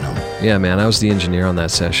platinum. Yeah, man, I was the engineer on that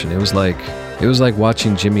session. It was like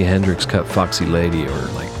watching Jimi Hendrix cut Foxy Lady, or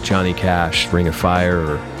like Johnny Cash, Ring of Fire,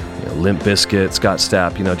 or Limp Bizkit, Scott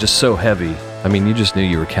Stapp, just so heavy. I mean, you just knew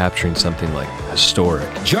you were capturing something like historic.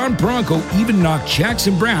 John Bronco even knocked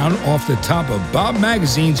Jackson Browne off the top of Bob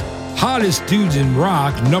Magazine's Hottest Dudes in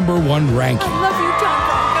Rock #1 ranking. I love you, John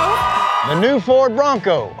Bronco. The new Ford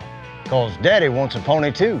Bronco, 'cause Daddy wants a pony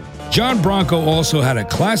too. John Bronco also had a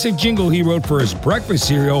classic jingle he wrote for his breakfast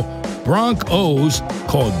cereal, Bronc-O's,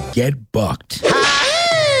 called Get Bucked.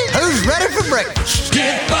 Who's ready for breakfast?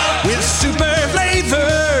 Get bucked with super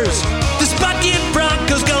flavors. This bucket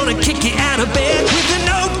Bronco's gonna kick you out of bed with an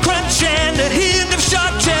oat crunch and a hint of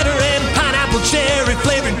sharp cheddar and pineapple cherry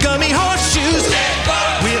flavored gummy horseshoes. Get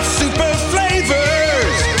bucked with super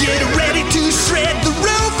flavors. Get ready to shred the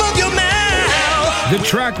roof of your mouth. The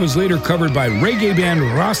track was later covered by reggae band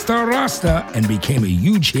Rasta Rasta and became a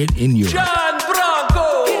huge hit in Europe. John Bronco.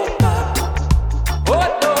 Oh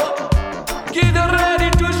no. Get ready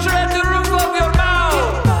to shred the roof of your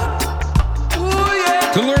mouth. Ooh,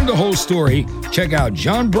 yeah. To learn the whole story, check out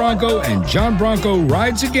John Bronco and John Bronco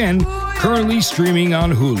Rides Again, currently streaming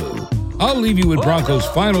on Hulu. I'll leave you with Bronco's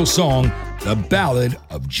final song, The Ballad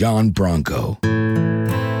of John Bronco.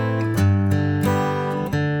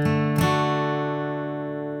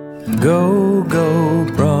 Go, go,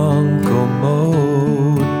 Bronco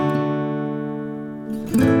mode.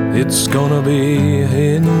 It's gonna be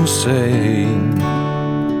insane.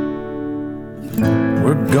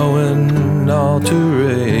 We're going all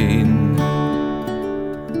terrain.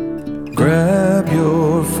 Grab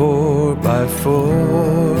your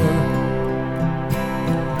 4x4.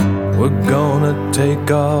 We're gonna take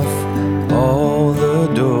off all the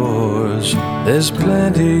doors. There's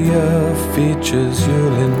plenty of features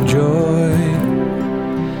you'll enjoy.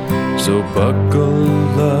 So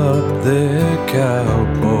buckle up there,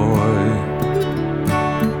 cowboy.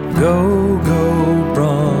 Go, go,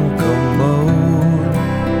 Bronco mode.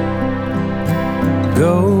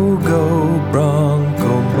 Go, go,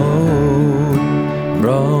 Bronco mode.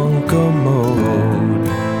 Bronco mode.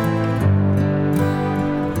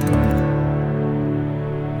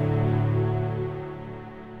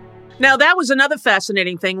 Now, that was another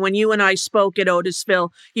fascinating thing. When you and I spoke at Otisville,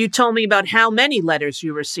 you told me about how many letters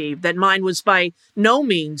you received, that mine was by no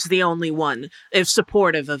means the only one, if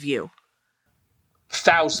supportive of you.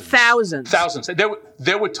 Thousands. Thousands.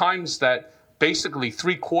 There were times that basically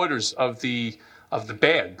 3/4 of the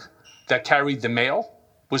bag that carried the mail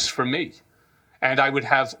was for me. And I would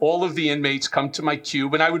have all of the inmates come to my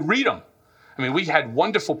cube and I would read them. I mean, we had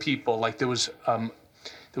wonderful people. Like there was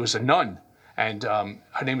a nun, and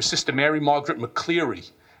her name was Sister Mary Margaret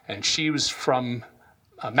McCleary, and she was from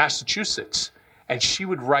Massachusetts. And she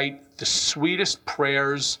would write the sweetest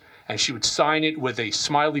prayers, and she would sign it with a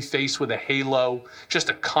smiley face with a halo, just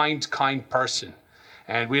a kind person.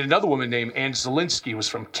 And we had another woman named Ann Zielinski, who was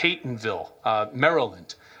from Catonville,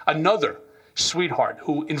 Maryland. Another sweetheart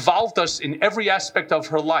who involved us in every aspect of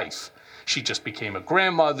her life. She just became a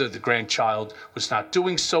grandmother. The grandchild was not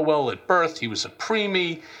doing so well at birth. He was a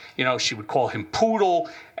preemie. You know, she would call him Poodle.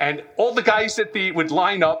 And all the guys would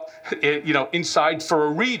line up, inside for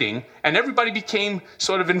a reading. And everybody became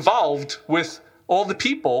sort of involved with all the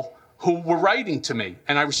people who were writing to me.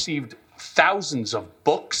 And I received thousands of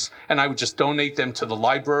books, and I would just donate them to the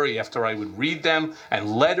library after I would read them,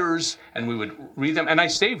 and letters, and we would read them. And I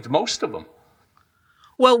saved most of them.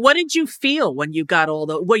 Well, what did you feel when you got all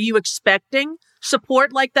those? Were you expecting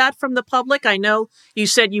support like that from the public? I know you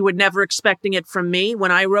said you were never expecting it from me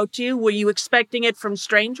when I wrote to you. Were you expecting it from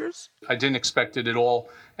strangers? I didn't expect it at all.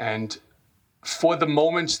 And for the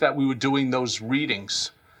moments that we were doing those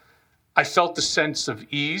readings, I felt a sense of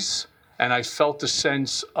ease, and I felt a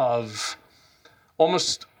sense of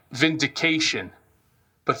almost vindication.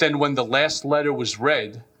 But then when the last letter was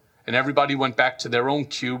read, and everybody went back to their own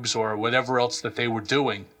cubes or whatever else that they were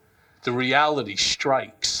doing, the reality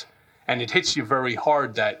strikes. And it hits you very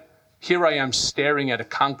hard that here I am staring at a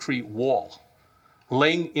concrete wall,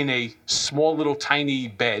 laying in a small little tiny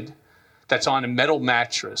bed that's on a metal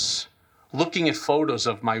mattress, looking at photos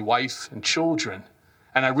of my wife and children.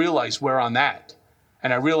 And I realize where I'm at.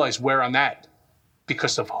 And I realize where I'm at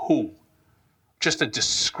because of who? Just a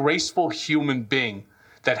disgraceful human being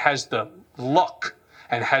that has the luck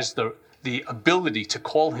and has the ability to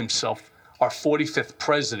call himself our 45th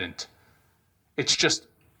president. It's just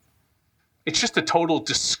a total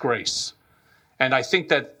disgrace. And I think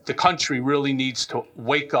that the country really needs to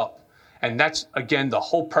wake up. And that's, again, the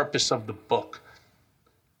whole purpose of the book,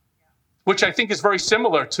 which I think is very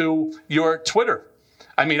similar to your Twitter.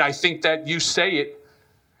 I mean, I think that you say it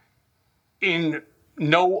in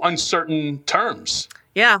no uncertain terms.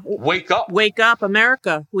 Yeah. Wake up. Wake up,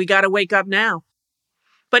 America. We got to wake up now.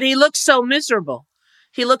 But he looks so miserable.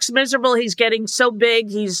 He looks miserable. He's getting so big.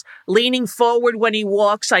 He's leaning forward when he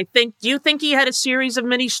walks. Do you think he had a series of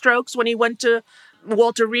mini strokes when he went to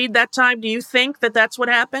Walter Reed that time? Do you think that that's what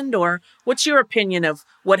happened? Or what's your opinion of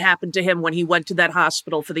what happened to him when he went to that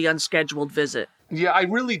hospital for the unscheduled visit? Yeah, I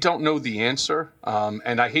really don't know the answer.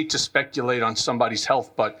 And I hate to speculate on somebody's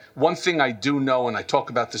health, but one thing I do know, and I talk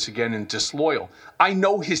about this again in Disloyal, I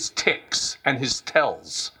know his tics and his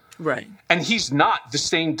tells. Right. And he's not the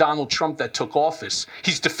same Donald Trump that took office.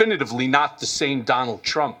 He's definitively not the same Donald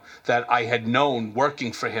Trump that I had known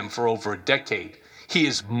working for him for over a decade. He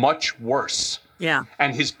is much worse. Yeah.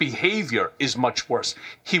 And his behavior is much worse.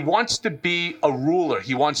 He wants to be a ruler.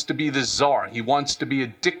 He wants to be the czar. He wants to be a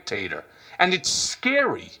dictator. And it's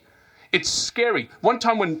scary. It's scary. One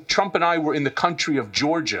time when Trump and I were in the country of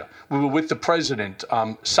Georgia, we were with the president,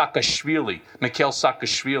 Mikhail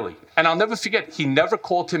Saakashvili. And I'll never forget, he never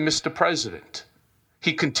called him Mr. President.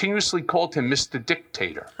 He continuously called him Mr.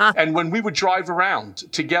 Dictator. Huh. And when we would drive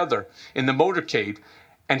around together in the motorcade,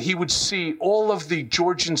 and he would see all of the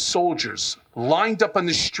Georgian soldiers lined up on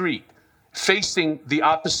the street, facing the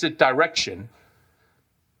opposite direction,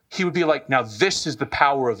 he would be like, now this is the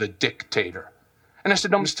power of a dictator. And I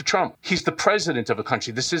said, no, Mr. Trump, he's the president of a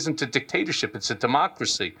country. This isn't a dictatorship. It's a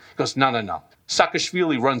democracy. He goes, no.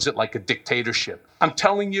 Saakashvili runs it like a dictatorship. I'm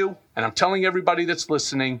telling you, and I'm telling everybody that's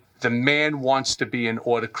listening, the man wants to be an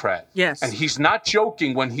autocrat. Yes. And he's not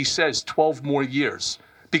joking when he says 12 more years.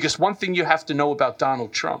 Because one thing you have to know about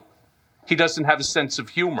Donald Trump, he doesn't have a sense of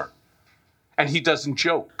humor. And he doesn't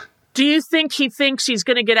joke. Do you think he thinks he's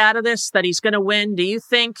going to get out of this, that he's going to win? Do you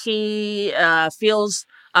think he feels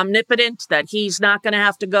omnipotent, that he's not going to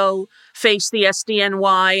have to go face the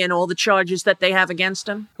SDNY and all the charges that they have against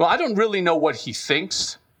him? Well, I don't really know what he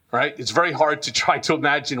thinks, right? It's very hard to try to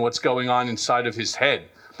imagine what's going on inside of his head.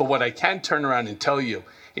 But what I can turn around and tell you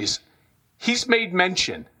is he's made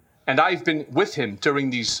mention, and I've been with him during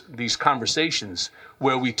these conversations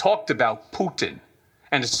where we talked about Putin,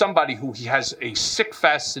 and it's somebody who he has a sick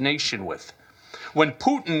fascination with. When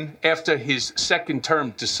Putin, after his second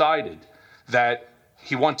term, decided that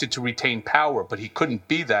he wanted to retain power, but he couldn't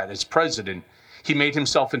be that as president, he made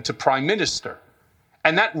himself into prime minister.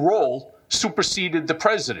 And that role superseded the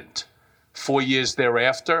president. 4 years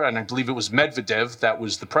thereafter, and I believe it was Medvedev that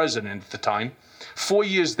was the president at the time, 4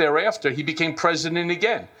 years thereafter, he became president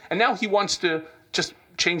again. And now he wants to just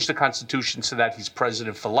change the Constitution so that he's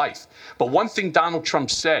president for life. But one thing Donald Trump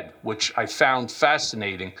said, which I found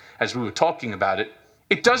fascinating as we were talking about it,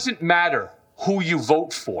 it doesn't matter who you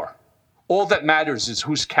vote for. All that matters is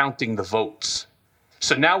who's counting the votes.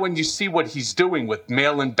 So now when you see what he's doing with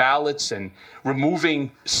mail-in ballots and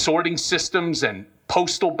removing sorting systems and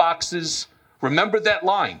postal boxes, remember that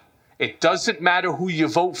line. It doesn't matter who you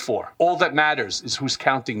vote for. All that matters is who's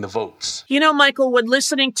counting the votes. You know, Michael, when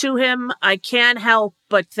listening to him, I can't help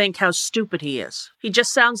but think how stupid he is. He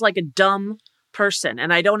just sounds like a dumb person,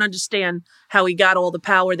 and I don't understand how he got all the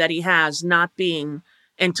power that he has not being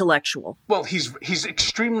intellectual. Well, he's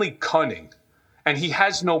extremely cunning, and he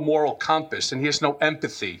has no moral compass, and he has no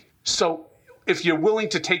empathy. So if you're willing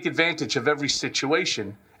to take advantage of every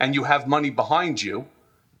situation and you have money behind you,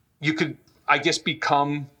 you could, I guess,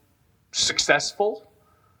 become successful.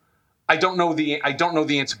 I don't know the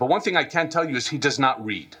answer, but one thing I can tell you is he does not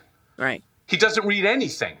read. Right. He doesn't read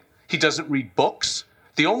anything. He doesn't read books.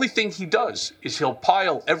 The only thing he does is he'll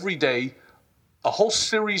pile every day a whole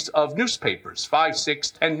series of newspapers, 5,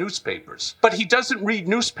 6, 10 newspapers. But he doesn't read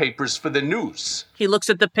newspapers for the news. He looks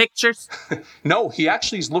at the pictures? No, he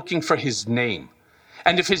actually is looking for his name.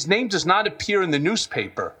 And if his name does not appear in the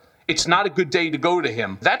newspaper, it's not a good day to go to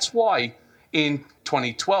him. That's why in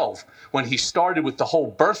 2012, when he started with the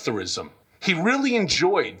whole birtherism, he really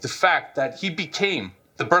enjoyed the fact that he became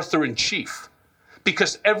the birther-in-chief,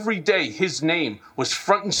 because every day his name was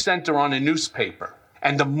front and center on a newspaper.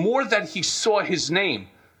 And the more that he saw his name,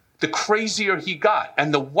 the crazier he got,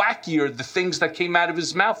 and the wackier the things that came out of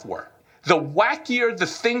his mouth were. The wackier the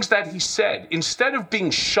things that he said, instead of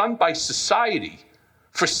being shunned by society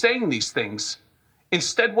for saying these things,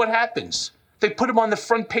 instead what happens? They put him on the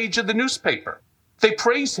front page of the newspaper. They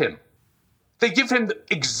praise him. They give him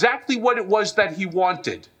exactly what it was that he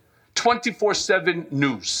wanted. 24/7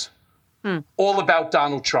 news. All about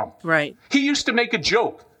Donald Trump. Right. He used to make a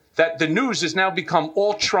joke that the news has now become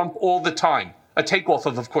all Trump all the time. A takeoff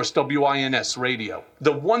of course, WINS radio.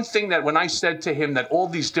 The one thing that when I said to him that all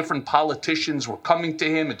these different politicians were coming to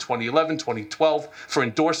him in 2011, 2012 for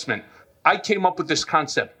endorsement, I came up with this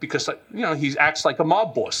concept because, he acts like a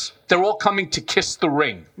mob boss. They're all coming to kiss the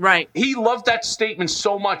ring. Right. He loved that statement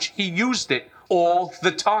so much, he used it all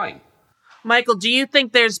the time. Michael, do you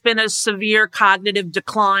think there's been a severe cognitive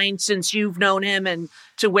decline since you've known him and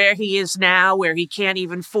to where he is now, where he can't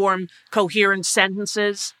even form coherent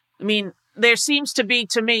sentences? I mean, there seems to be,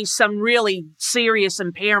 to me, some really serious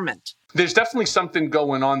impairment. There's definitely something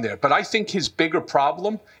going on there, but I think his bigger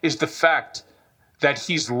problem is the fact that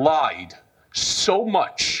he's lied so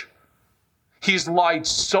much. He's lied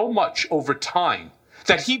so much over time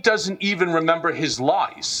that he doesn't even remember his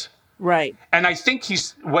lies. Right. And I think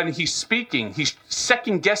when he's speaking, he's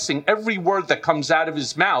second guessing every word that comes out of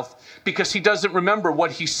his mouth because he doesn't remember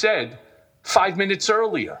what he said 5 minutes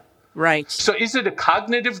earlier. Right. So is it a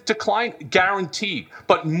cognitive decline? Guaranteed.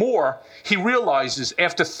 But more, he realizes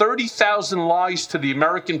after 30,000 lies to the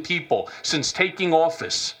American people since taking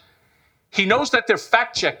office, he knows that they're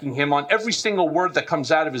fact-checking him on every single word that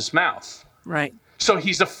comes out of his mouth. Right. So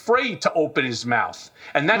he's afraid to open his mouth.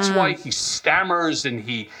 And that's why he stammers and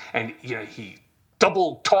he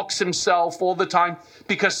double talks himself all the time,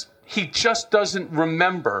 because he just doesn't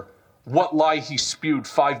remember what lie he spewed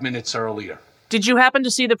 5 minutes earlier. Did you happen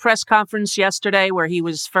to see the press conference yesterday where he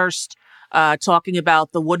was first talking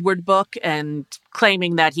about the Woodward book and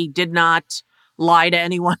claiming that he did not lie to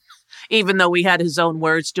anyone, even though he had his own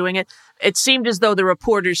words doing it? It seemed as though the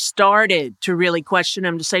reporters started to really question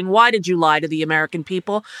him, saying, why did you lie to the American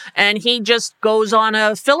people? And he just goes on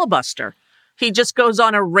a filibuster. He just goes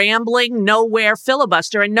on a rambling, nowhere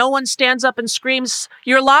filibuster, and no one stands up and screams,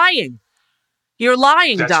 you're lying. You're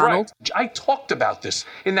lying, That's Donald. Right. I talked about this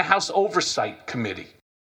in the House Oversight Committee.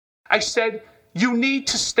 I said, You need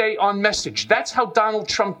to stay on message. That's how Donald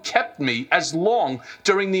Trump kept me as long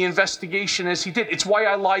during the investigation as he did. It's why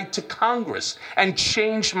I lied to Congress and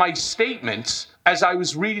changed my statements as I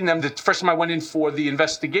was reading them the first time I went in for the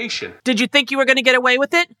investigation. Did you think you were going to get away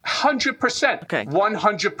with it? 100%. Okay.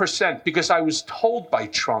 100%. Because I was told by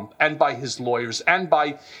Trump and by his lawyers and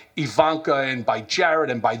by Ivanka and by Jared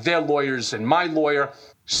and by their lawyers and my lawyer,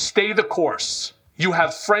 stay the course. You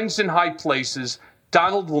have friends in high places.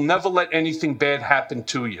 Donald will never let anything bad happen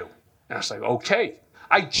to you. And I was like, okay.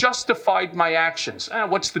 I justified my actions.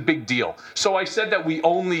 What's the big deal? So I said that we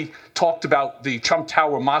only talked about the Trump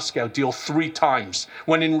Tower Moscow deal 3 times,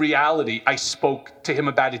 when in reality, I spoke to him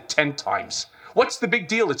about it 10 times. What's the big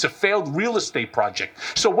deal? It's a failed real estate project.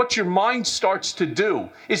 So what your mind starts to do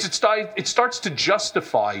is it starts to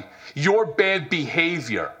justify your bad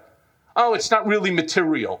behavior. Oh, it's not really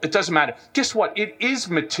material. It doesn't matter. Guess what? It is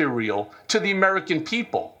material to the American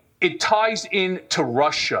people. It ties in to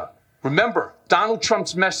Russia. Remember, Donald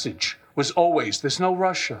Trump's message was always, there's no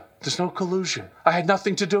Russia. There's no collusion. I had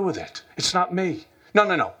nothing to do with it. It's not me.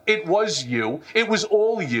 No. It was you. It was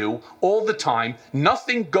all you, all the time.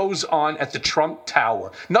 Nothing goes on at the Trump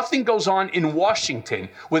Tower. Nothing goes on in Washington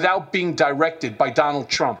without being directed by Donald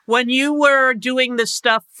Trump. When you were doing the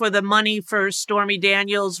stuff for the money for Stormy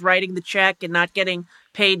Daniels, writing the check and not getting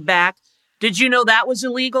paid back, did you know that was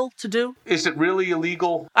illegal to do? Is it really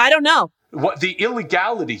illegal? I don't know. What the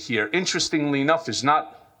illegality here, interestingly enough, is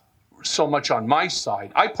not so much on my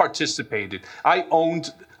side. I participated. I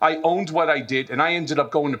owned what I did, and I ended up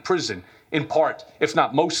going to prison, in part, if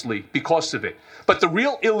not mostly, because of it. But the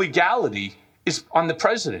real illegality is on the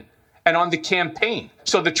president and on the campaign.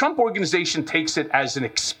 So the Trump organization takes it as an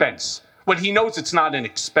expense, when he knows it's not an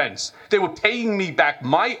expense. They were paying me back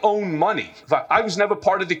my own money. I was never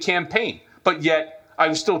part of the campaign, but yet I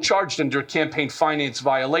was still charged under a campaign finance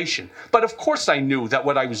violation. But of course I knew that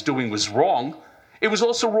what I was doing was wrong. It was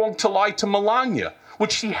also wrong to lie to Melania,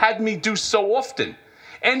 which he had me do so often.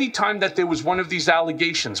 Anytime that there was one of these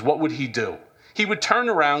allegations, what would he do? He would turn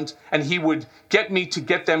around and he would get me to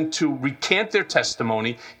get them to recant their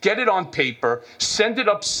testimony, get it on paper, send it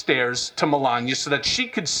upstairs to Melania so that she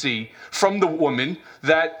could see from the woman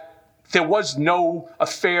that there was no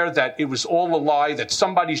affair, that it was all a lie, that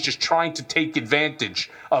somebody's just trying to take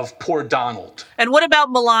advantage of poor Donald. And what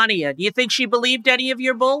about Melania? Do you think she believed any of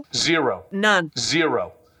your bull? Zero. None.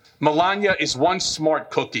 Zero. Melania is one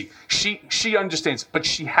smart cookie. She understands, but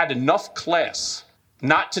she had enough class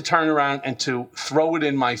not to turn around and to throw it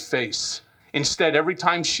in my face. Instead, every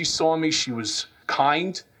time she saw me, she was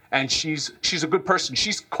kind, and she's a good person.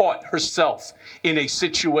 She's caught herself in a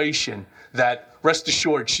situation that, rest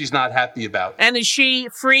assured, she's not happy about. And is she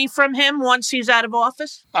free from him once he's out of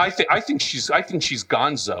office? I think she's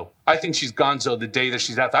gonzo. I think she's gonzo the day that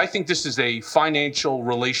she's out. I think this is a financial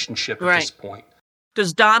relationship at this point.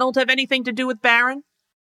 Does Donald have anything to do with Barron?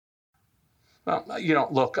 Well,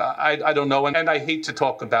 look, I don't know, and I hate to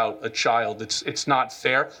talk about a child. It's not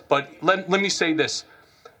fair, but let me say this.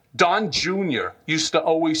 Don Jr. used to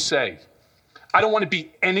always say, I don't want to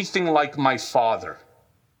be anything like my father.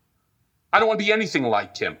 I don't want to be anything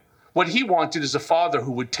like him. What he wanted is a father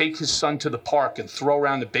who would take his son to the park and throw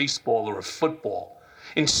around a baseball or a football.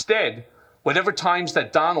 Instead, whatever times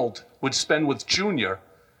that Donald would spend with Junior,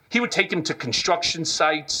 he would take him to construction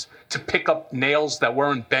sites to pick up nails that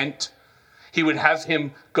weren't bent. He would have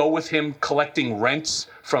him go with him collecting rents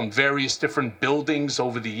from various different buildings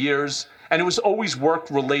over the years. And it was always work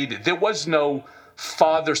related. There was no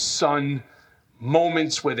father-son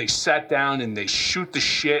moments where they sat down and they shoot the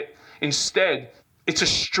shit. Instead, it's a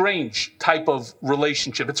strange type of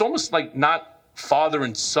relationship. It's almost like not father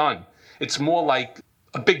and son. It's more like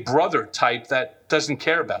a big brother type that doesn't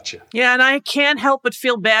care about you. Yeah, and I can't help but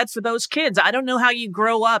feel bad for those kids. I don't know how you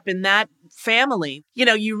grow up in that family.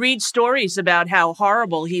 You read stories about how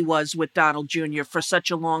horrible he was with Donald Jr. for such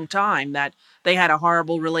a long time, that they had a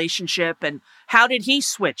horrible relationship. And how did he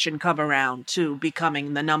switch and come around to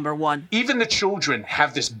becoming the number one? Even the children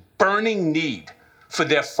have this burning need for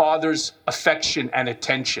their father's affection and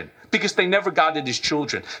attention because they never got it as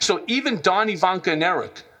children. So even Don, Ivanka, and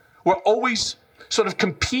Eric were always sort of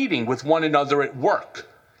competing with one another at work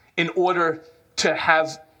in order to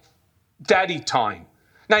have daddy time.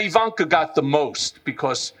 Now, Ivanka got the most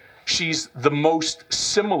because she's the most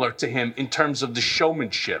similar to him in terms of the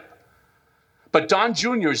showmanship. But Don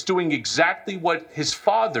Jr. is doing exactly what his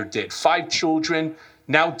father did. 5 children,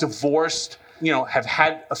 now divorced, have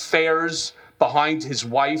had affairs behind his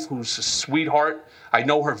wife, who's a sweetheart. I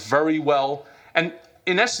know her very well. And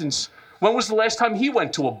in essence, When was the last time he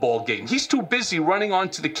went to a ball game? He's too busy running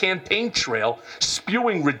onto the campaign trail,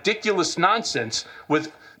 spewing ridiculous nonsense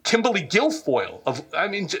with Kimberly Guilfoyle.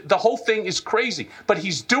 The whole thing is crazy. But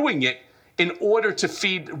he's doing it in order to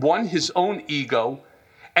feed, one, his own ego,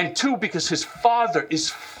 and two, because his father is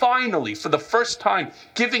finally, for the first time,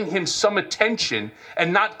 giving him some attention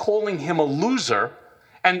and not calling him a loser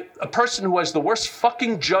and a person who has the worst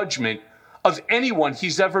fucking judgment of anyone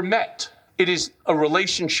he's ever met. It is a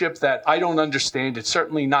relationship that I don't understand. It's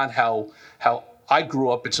certainly not how I grew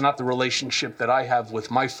up. It's not the relationship that I have with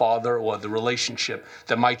my father or the relationship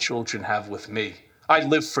that my children have with me. I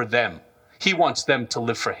live for them. He wants them to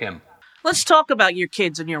live for him. Let's talk about your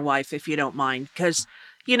kids and your wife, if you don't mind, because,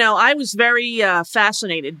 I was very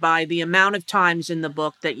fascinated by the amount of times in the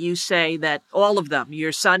book that you say that all of them,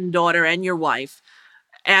 your son, daughter, and your wife,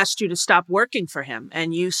 asked you to stop working for him,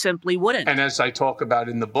 and you simply wouldn't. And as I talk about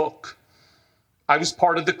in the book, I was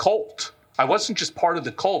part of the cult. I wasn't just part of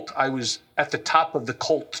the cult. I was at the top of the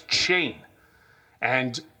cult chain.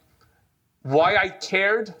 And why I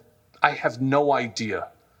cared, I have no idea.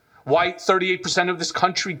 Why 38% of this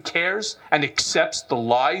country cares and accepts the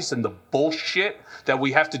lies and the bullshit that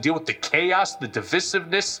we have to deal with, the chaos, the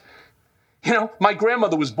divisiveness. My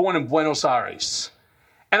grandmother was born in Buenos Aires.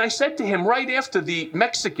 And I said to him right after the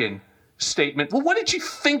Mexican statement, well, what did you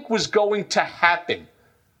think was going to happen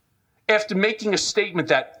after making a statement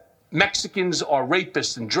that Mexicans are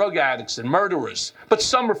rapists and drug addicts and murderers, but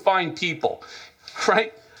some are fine people,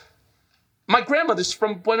 right? My grandmother's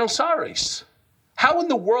from Buenos Aires. How in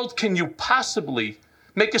the world can you possibly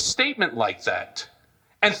make a statement like that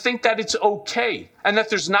and think that it's okay and that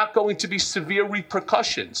there's not going to be severe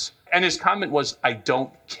repercussions? And his comment was, I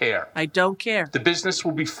don't care. I don't care. The business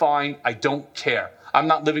will be fine. I don't care. I'm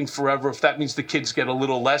not living forever. If that means the kids get a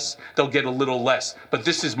little less, they'll get a little less. But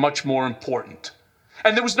this is much more important.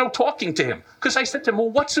 And there was no talking to him because I said to him, well,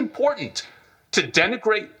 what's important? To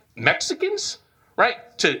denigrate Mexicans,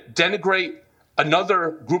 right? To denigrate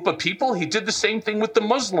another group of people? He did the same thing with the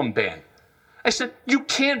Muslim ban. I said, you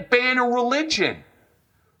can't ban a religion.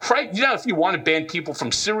 Right? If you want to ban people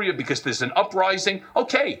from Syria because there's an uprising,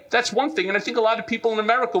 okay, that's one thing. And I think a lot of people in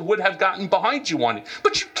America would have gotten behind you on it.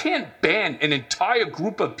 But you can't ban an entire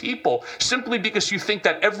group of people simply because you think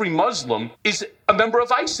that every Muslim is a member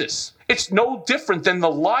of ISIS. It's no different than the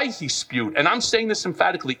lie he spewed. And I'm saying this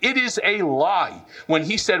emphatically. It is a lie when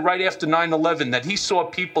he said right after 9/11 that he saw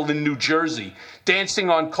people in New Jersey dancing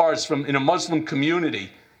on cars in a Muslim community,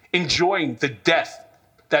 enjoying the death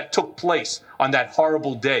that took place on that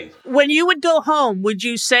horrible day. When you would go home, would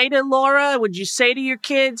you say to Laura, would you say to your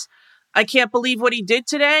kids, I can't believe what he did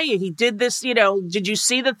today? He did this, did you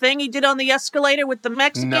see the thing he did on the escalator with the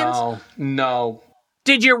Mexicans? No.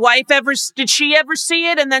 Did your wife did she ever see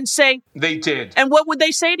it and then say? They did. And what would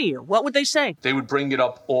they say to you? What would they say? They would bring it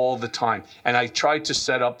up all the time. And I tried to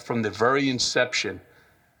set up from the very inception,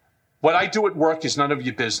 what I do at work is none of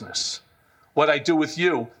your business. What I do with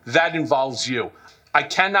you, that involves you. I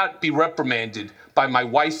cannot be reprimanded by my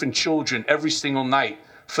wife and children every single night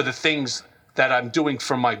for the things that I'm doing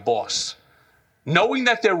for my boss. Knowing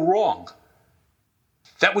that they're wrong,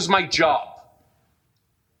 that was my job.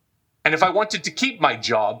 And if I wanted to keep my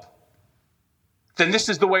job, then this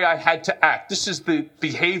is the way I had to act. This is the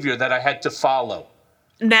behavior that I had to follow.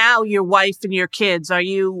 Now your wife and your kids,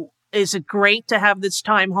 is it great to have this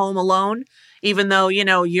time home alone? Even though,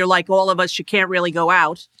 you're like all of us, you can't really go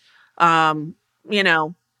out.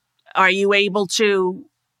 Are you able to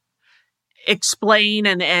explain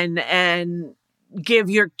and give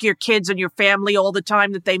your kids and your family all the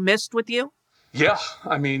time that they missed with you? Yeah.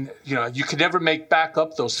 You could never make back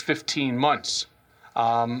up those 15 months.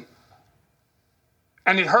 And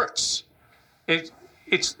it hurts.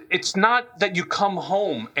 It's not that you come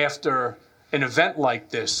home after an event like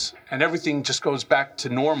this and everything just goes back to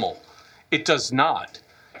normal. It does not.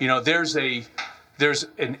 There's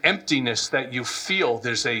an emptiness that you feel.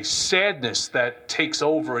 There's a sadness that takes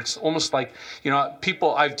over. It's almost like,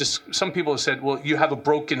 some people have said, well, you have a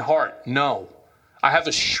broken heart. No, I have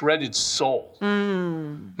a shredded soul.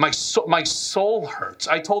 My soul hurts.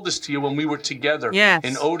 I told this to you when we were together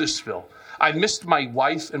in Otisville. I missed my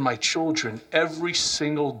wife and my children every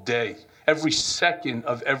single day, every second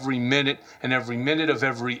of every minute and every minute of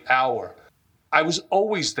every hour. I was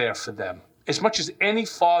always there for them. As much as any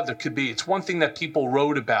father could be. It's one thing that people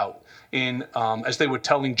wrote about as they were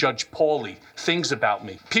telling Judge Pauly things about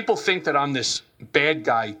me. People think that I'm this bad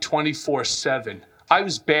guy 24/7. I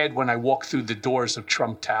was bad when I walked through the doors of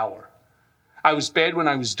Trump Tower. I was bad when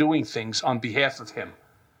I was doing things on behalf of him.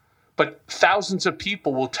 But thousands of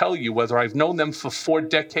people will tell you, whether I've known them for 4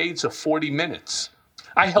 decades or 40 minutes,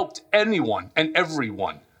 I helped anyone and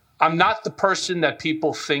everyone. I'm not the person that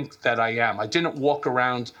people think that I am. I didn't walk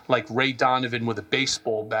around like Ray Donovan with a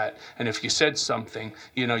baseball bat, and if you said something,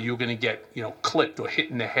 you're going to get, clipped or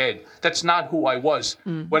hit in the head. That's not who I was.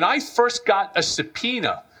 When I first got a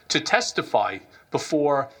subpoena to testify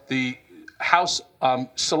before the House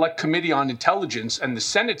Select Committee on Intelligence and the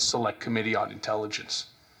Senate Select Committee on Intelligence,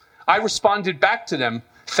 I responded back to them,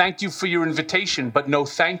 "Thank you for your invitation, but no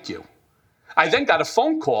thank you." I then got a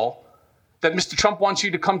phone call that Mr. Trump wants you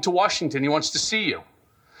to come to Washington. He wants to see you.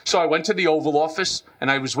 So I went to the Oval Office, and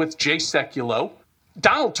I was with Jay Sekulow.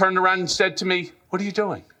 Donald turned around and said to me, "What are you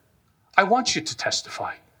doing? I want you to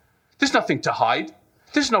testify. There's nothing to hide.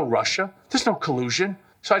 There's no Russia. There's no collusion."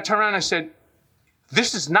 So I turned around and I said,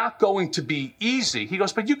 "This is not going to be easy." He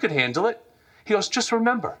goes, "But you could handle it." He goes, "Just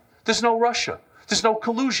remember, there's no Russia. There's no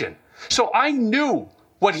collusion." So I knew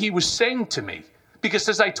what he was saying to me, because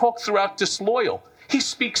as I talk throughout Disloyal, he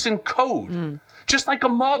speaks in code, just like a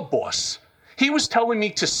mob boss. He was telling me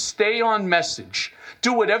to stay on message,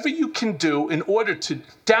 do whatever you can do in order to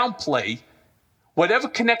downplay whatever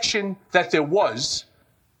connection that there was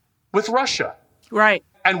with Russia. Right.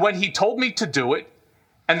 And when he told me to do it,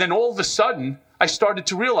 and then all of a sudden, I started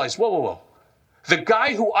to realize, whoa. The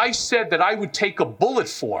guy who I said that I would take a bullet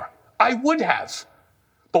for, I would have.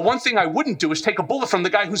 But one thing I wouldn't do is take a bullet from the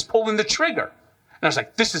guy who's pulling the trigger. And I was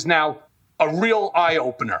like, this is now a real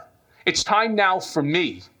eye-opener. It's time now for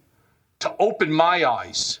me to open my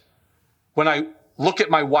eyes when I look at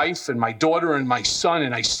my wife and my daughter and my son,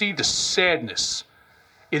 and I see the sadness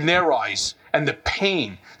in their eyes and the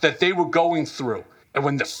pain that they were going through. And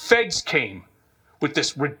when the feds came with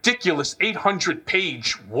this ridiculous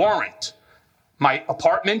 800-page warrant, my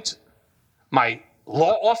apartment, my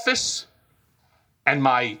law office, and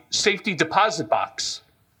my safety deposit box,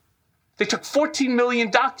 they took 14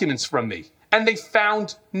 million documents from me, and they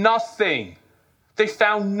found nothing. They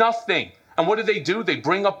found nothing. And what do? They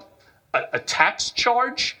bring up a tax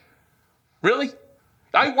charge? Really?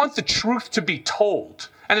 I want the truth to be told.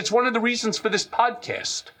 And it's one of the reasons for this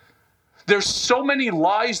podcast. There's so many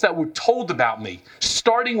lies that were told about me,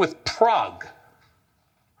 starting with Prague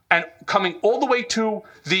and coming all the way to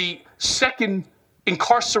the second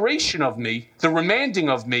incarceration of me, the remanding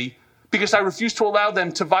of me, because I refused to allow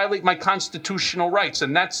them to violate my constitutional rights.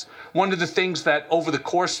 And that's one of the things that over the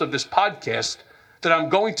course of this podcast that I'm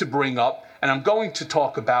going to bring up, and I'm going to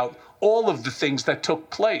talk about all of the things that took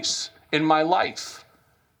place in my life,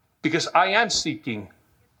 because I am seeking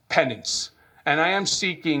penance and I am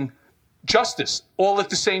seeking justice all at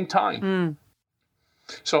the same time.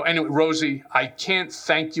 So anyway, Rosie, I can't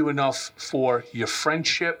thank you enough for your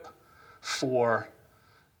friendship, for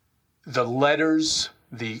the letters,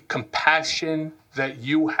 the compassion that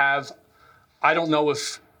you have. I don't know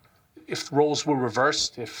if roles were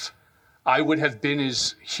reversed, if I would have been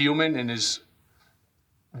as human and as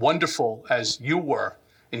wonderful as you were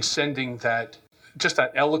in sending that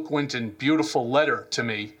eloquent and beautiful letter to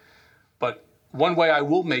me. But one way I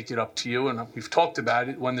will make it up to you, and we've talked about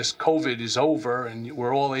it, when this COVID is over and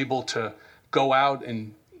we're all able to go out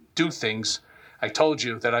and do things, I told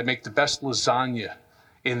you that I make the best lasagna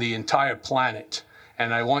in the entire planet.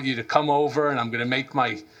 And I want you to come over, and I'm going to make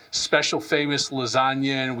my special famous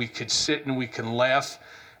lasagna, and we could sit and we can laugh,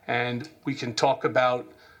 and we can talk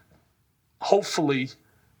about, hopefully,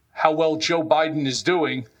 how well Joe Biden is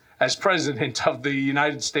doing as president of the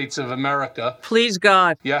United States of America. Please,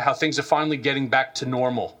 God. Yeah, how things are finally getting back to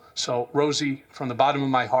normal. So, Rosie, from the bottom of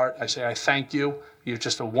my heart, I say I thank you. You're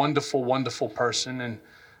just a wonderful, wonderful person. And,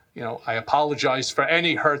 I apologize for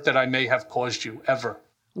any hurt that I may have caused you ever.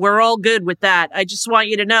 We're all good with that. I just want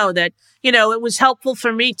you to know that, it was helpful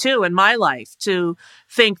for me, too, in my life to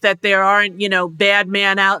think that there aren't, bad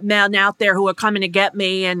men out there who are coming to get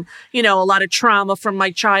me. And, a lot of trauma from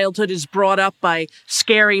my childhood is brought up by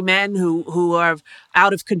scary men who are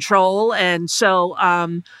out of control. And so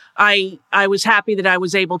I was happy that I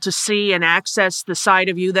was able to see and access the side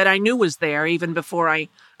of you that I knew was there even before I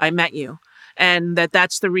met you. And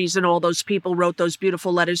that's the reason all those people wrote those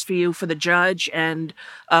beautiful letters for you for the judge, and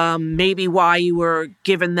maybe why you were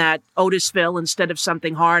given that Otisville instead of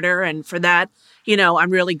something harder. And for that,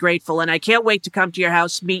 I'm really grateful. And I can't wait to come to your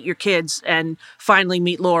house, meet your kids, and finally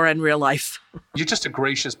meet Laura in real life. You're just a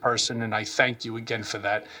gracious person, and I thank you again for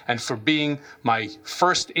that, and for being my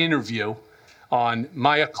first interview on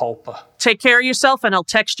Mea Culpa. Take care of yourself, and I'll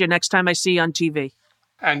text you next time I see you on TV.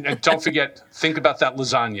 And don't forget, think about that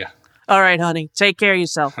lasagna. All right, honey. Take care of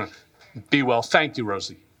yourself. Be well. Thank you,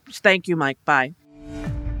 Rosie. Thank you, Mike. Bye.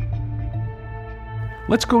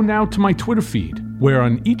 Let's go now to my Twitter feed, where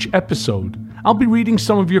on each episode, I'll be reading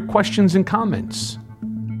some of your questions and comments.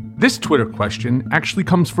 This Twitter question actually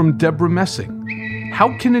comes from Deborah Messing.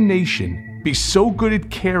 How can a nation be so good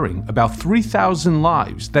at caring about 3,000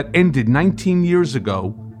 lives that ended 19 years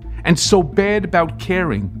ago and so bad about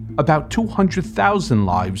caring about 200,000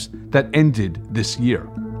 lives that ended this year?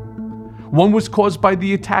 One was caused by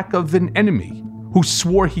the attack of an enemy who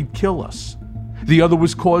swore he'd kill us. The other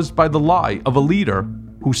was caused by the lie of a leader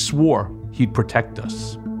who swore he'd protect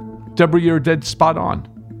us. Deborah, you're dead spot on.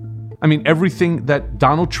 I mean, everything that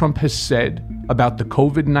Donald Trump has said about the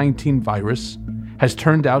COVID-19 virus has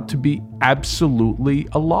turned out to be absolutely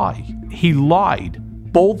a lie. He lied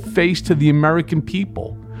bold-faced to the American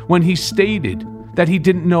people when he stated that he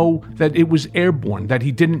didn't know that it was airborne, that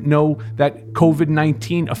he didn't know that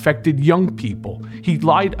COVID-19 affected young people. He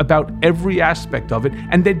lied about every aspect of it,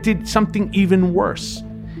 and then did something even worse.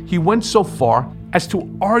 He went so far as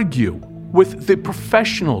to argue with the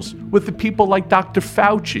professionals, with the people like Dr.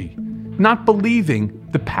 Fauci, not believing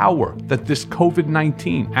the power that this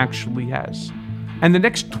COVID-19 actually has. And the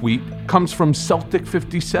next tweet comes from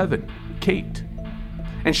Celtic57, Kate.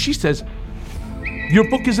 And she says, "Your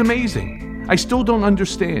book is amazing. I still don't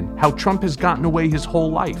understand how Trump has gotten away his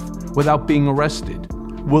whole life without being arrested.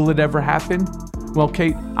 Will it ever happen?" Well,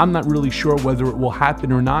 Kate, I'm not really sure whether it will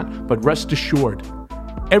happen or not, but rest assured,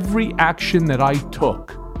 every action that I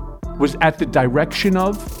took was at the direction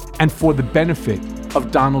of and for the benefit of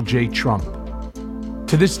Donald J. Trump.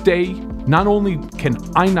 To this day, not only can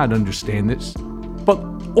I not understand this, but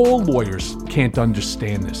all lawyers can't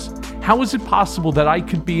understand this. How is it possible that I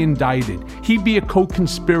could be indicted, he be a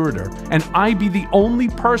co-conspirator, and I be the only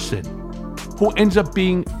person who ends up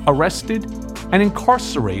being arrested and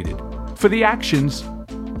incarcerated for the actions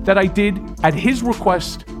that I did at his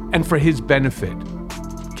request and for his benefit?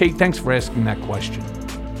 Kate, thanks for asking that question.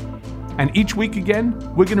 And each week again,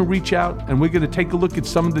 we're going to reach out and we're going to take a look at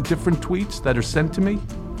some of the different tweets that are sent to me,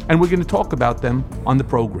 and we're going to talk about them on the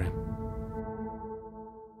program.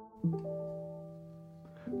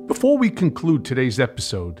 Before we conclude today's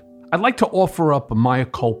episode, I'd like to offer up a mea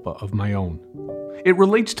culpa of my own. It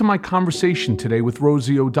relates to my conversation today with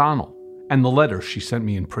Rosie O'Donnell and the letter she sent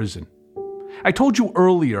me in prison. I told you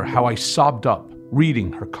earlier how I sobbed up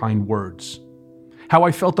reading her kind words, how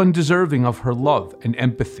I felt undeserving of her love and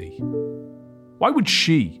empathy. Why would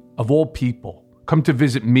she, of all people, come to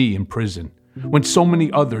visit me in prison when so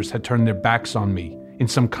many others had turned their backs on me in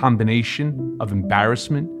some combination of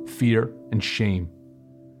embarrassment, fear, and shame?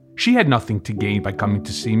 She had nothing to gain by coming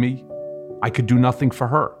to see me. I could do nothing for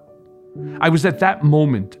her. I was at that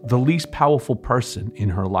moment the least powerful person in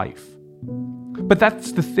her life. But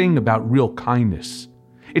that's the thing about real kindness.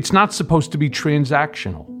 It's not supposed to be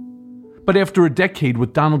transactional. But after a decade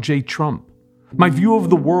with Donald J. Trump, my view of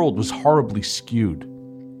the world was horribly skewed.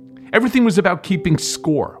 Everything was about keeping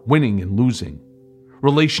score, winning and losing.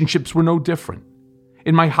 Relationships were no different.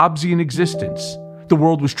 In my Hobbesian existence, the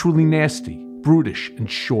world was truly nasty, brutish, and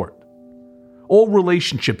short. All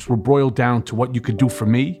relationships were boiled down to what you could do for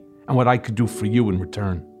me and what I could do for you in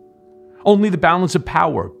return. Only the balance of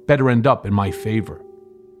power better end up in my favor.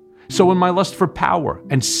 So in my lust for power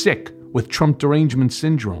and sick with Trump derangement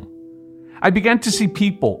syndrome, I began to see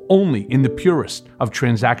people only in the purest of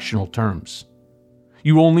transactional terms.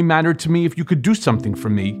 You only mattered to me if you could do something for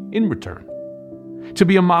me in return. To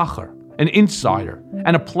be a macher, an insider,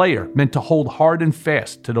 and a player meant to hold hard and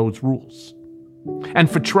fast to those rules. And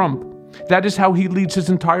for Trump, that is how he leads his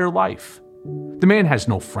entire life. The man has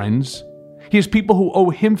no friends. He has people who owe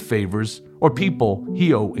him favors or people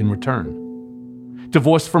he owe in return.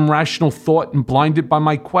 Divorced from rational thought and blinded by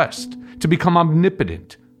my quest to become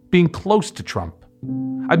omnipotent, being close to Trump,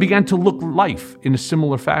 I began to look life in a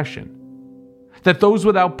similar fashion. That those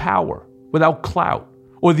without power, without clout,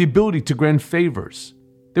 or the ability to grant favors,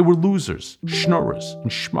 they were losers, schnorrers,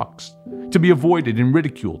 and schmucks, to be avoided and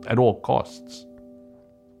ridiculed at all costs.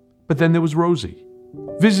 But then there was Rosie,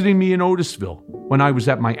 visiting me in Otisville when I was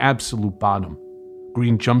at my absolute bottom,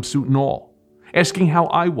 green jumpsuit and all, asking how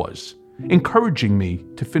I was, encouraging me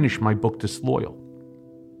to finish my book Disloyal.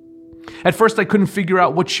 At first I couldn't figure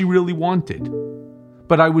out what she really wanted,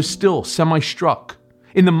 but I was still semi-struck,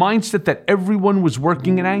 in the mindset that everyone was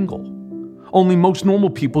working an angle. Only most normal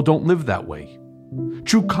people don't live that way.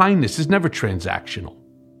 True kindness is never transactional.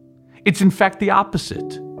 It's in fact the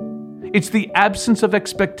opposite. It's the absence of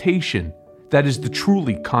expectation that is the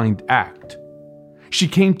truly kind act. She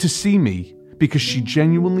came to see me because she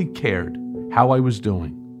genuinely cared how I was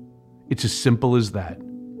doing. It's as simple as that.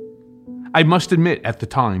 I must admit at the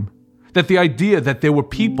time that the idea that there were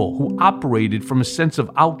people who operated from a sense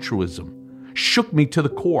of altruism shook me to the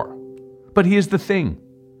core. But here's the thing.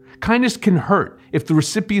 Kindness can hurt if the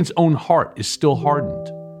recipient's own heart is still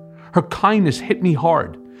hardened. Her kindness hit me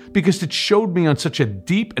hard because it showed me on such a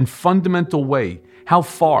deep and fundamental way how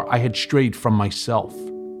far I had strayed from myself.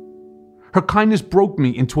 Her kindness broke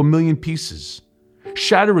me into a million pieces,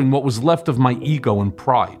 shattering what was left of my ego and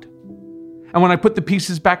pride. And when I put the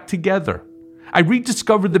pieces back together, I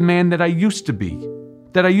rediscovered the man that I used to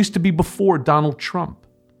be before Donald Trump.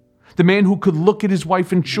 The man who could look at his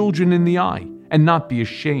wife and children in the eye and not be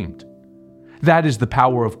ashamed. That is the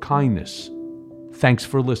power of kindness. Thanks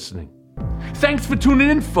for listening. Thanks for tuning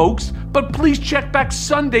in, folks, but please check back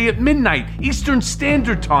Sunday at midnight Eastern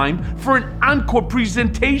Standard Time for an encore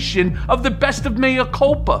presentation of the best of Mea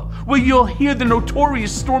Culpa, where you'll hear the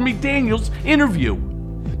notorious Stormy Daniels interview.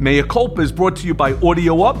 Mea Culpa is brought to you by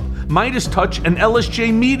Audio Up, Midas Touch, and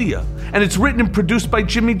LSJ Media, and it's written and produced by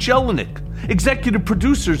Jimmy Jelinek. Executive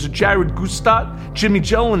producers are Jared Gustat, Jimmy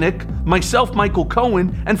Jelinek, myself, Michael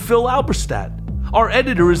Cohen, and Phil Alberstadt. Our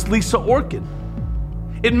editor is Lisa Orkin.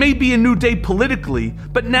 It may be a new day politically,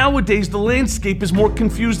 but nowadays the landscape is more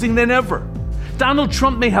confusing than ever. Donald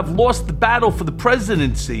Trump may have lost the battle for the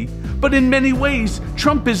presidency, but in many ways,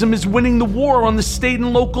 Trumpism is winning the war on the state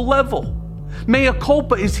and local level. Mea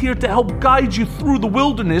Culpa is here to help guide you through the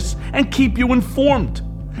wilderness and keep you informed.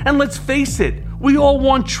 And let's face it, we all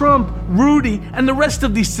want Trump, Rudy, and the rest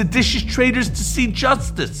of these seditious traitors to see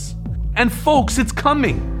justice. And folks, it's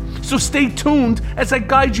coming. So stay tuned as I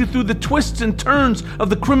guide you through the twists and turns of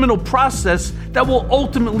the criminal process that will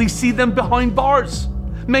ultimately see them behind bars.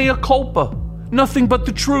 Mea Culpa, nothing but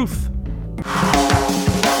the truth.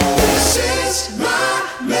 This is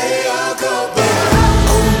my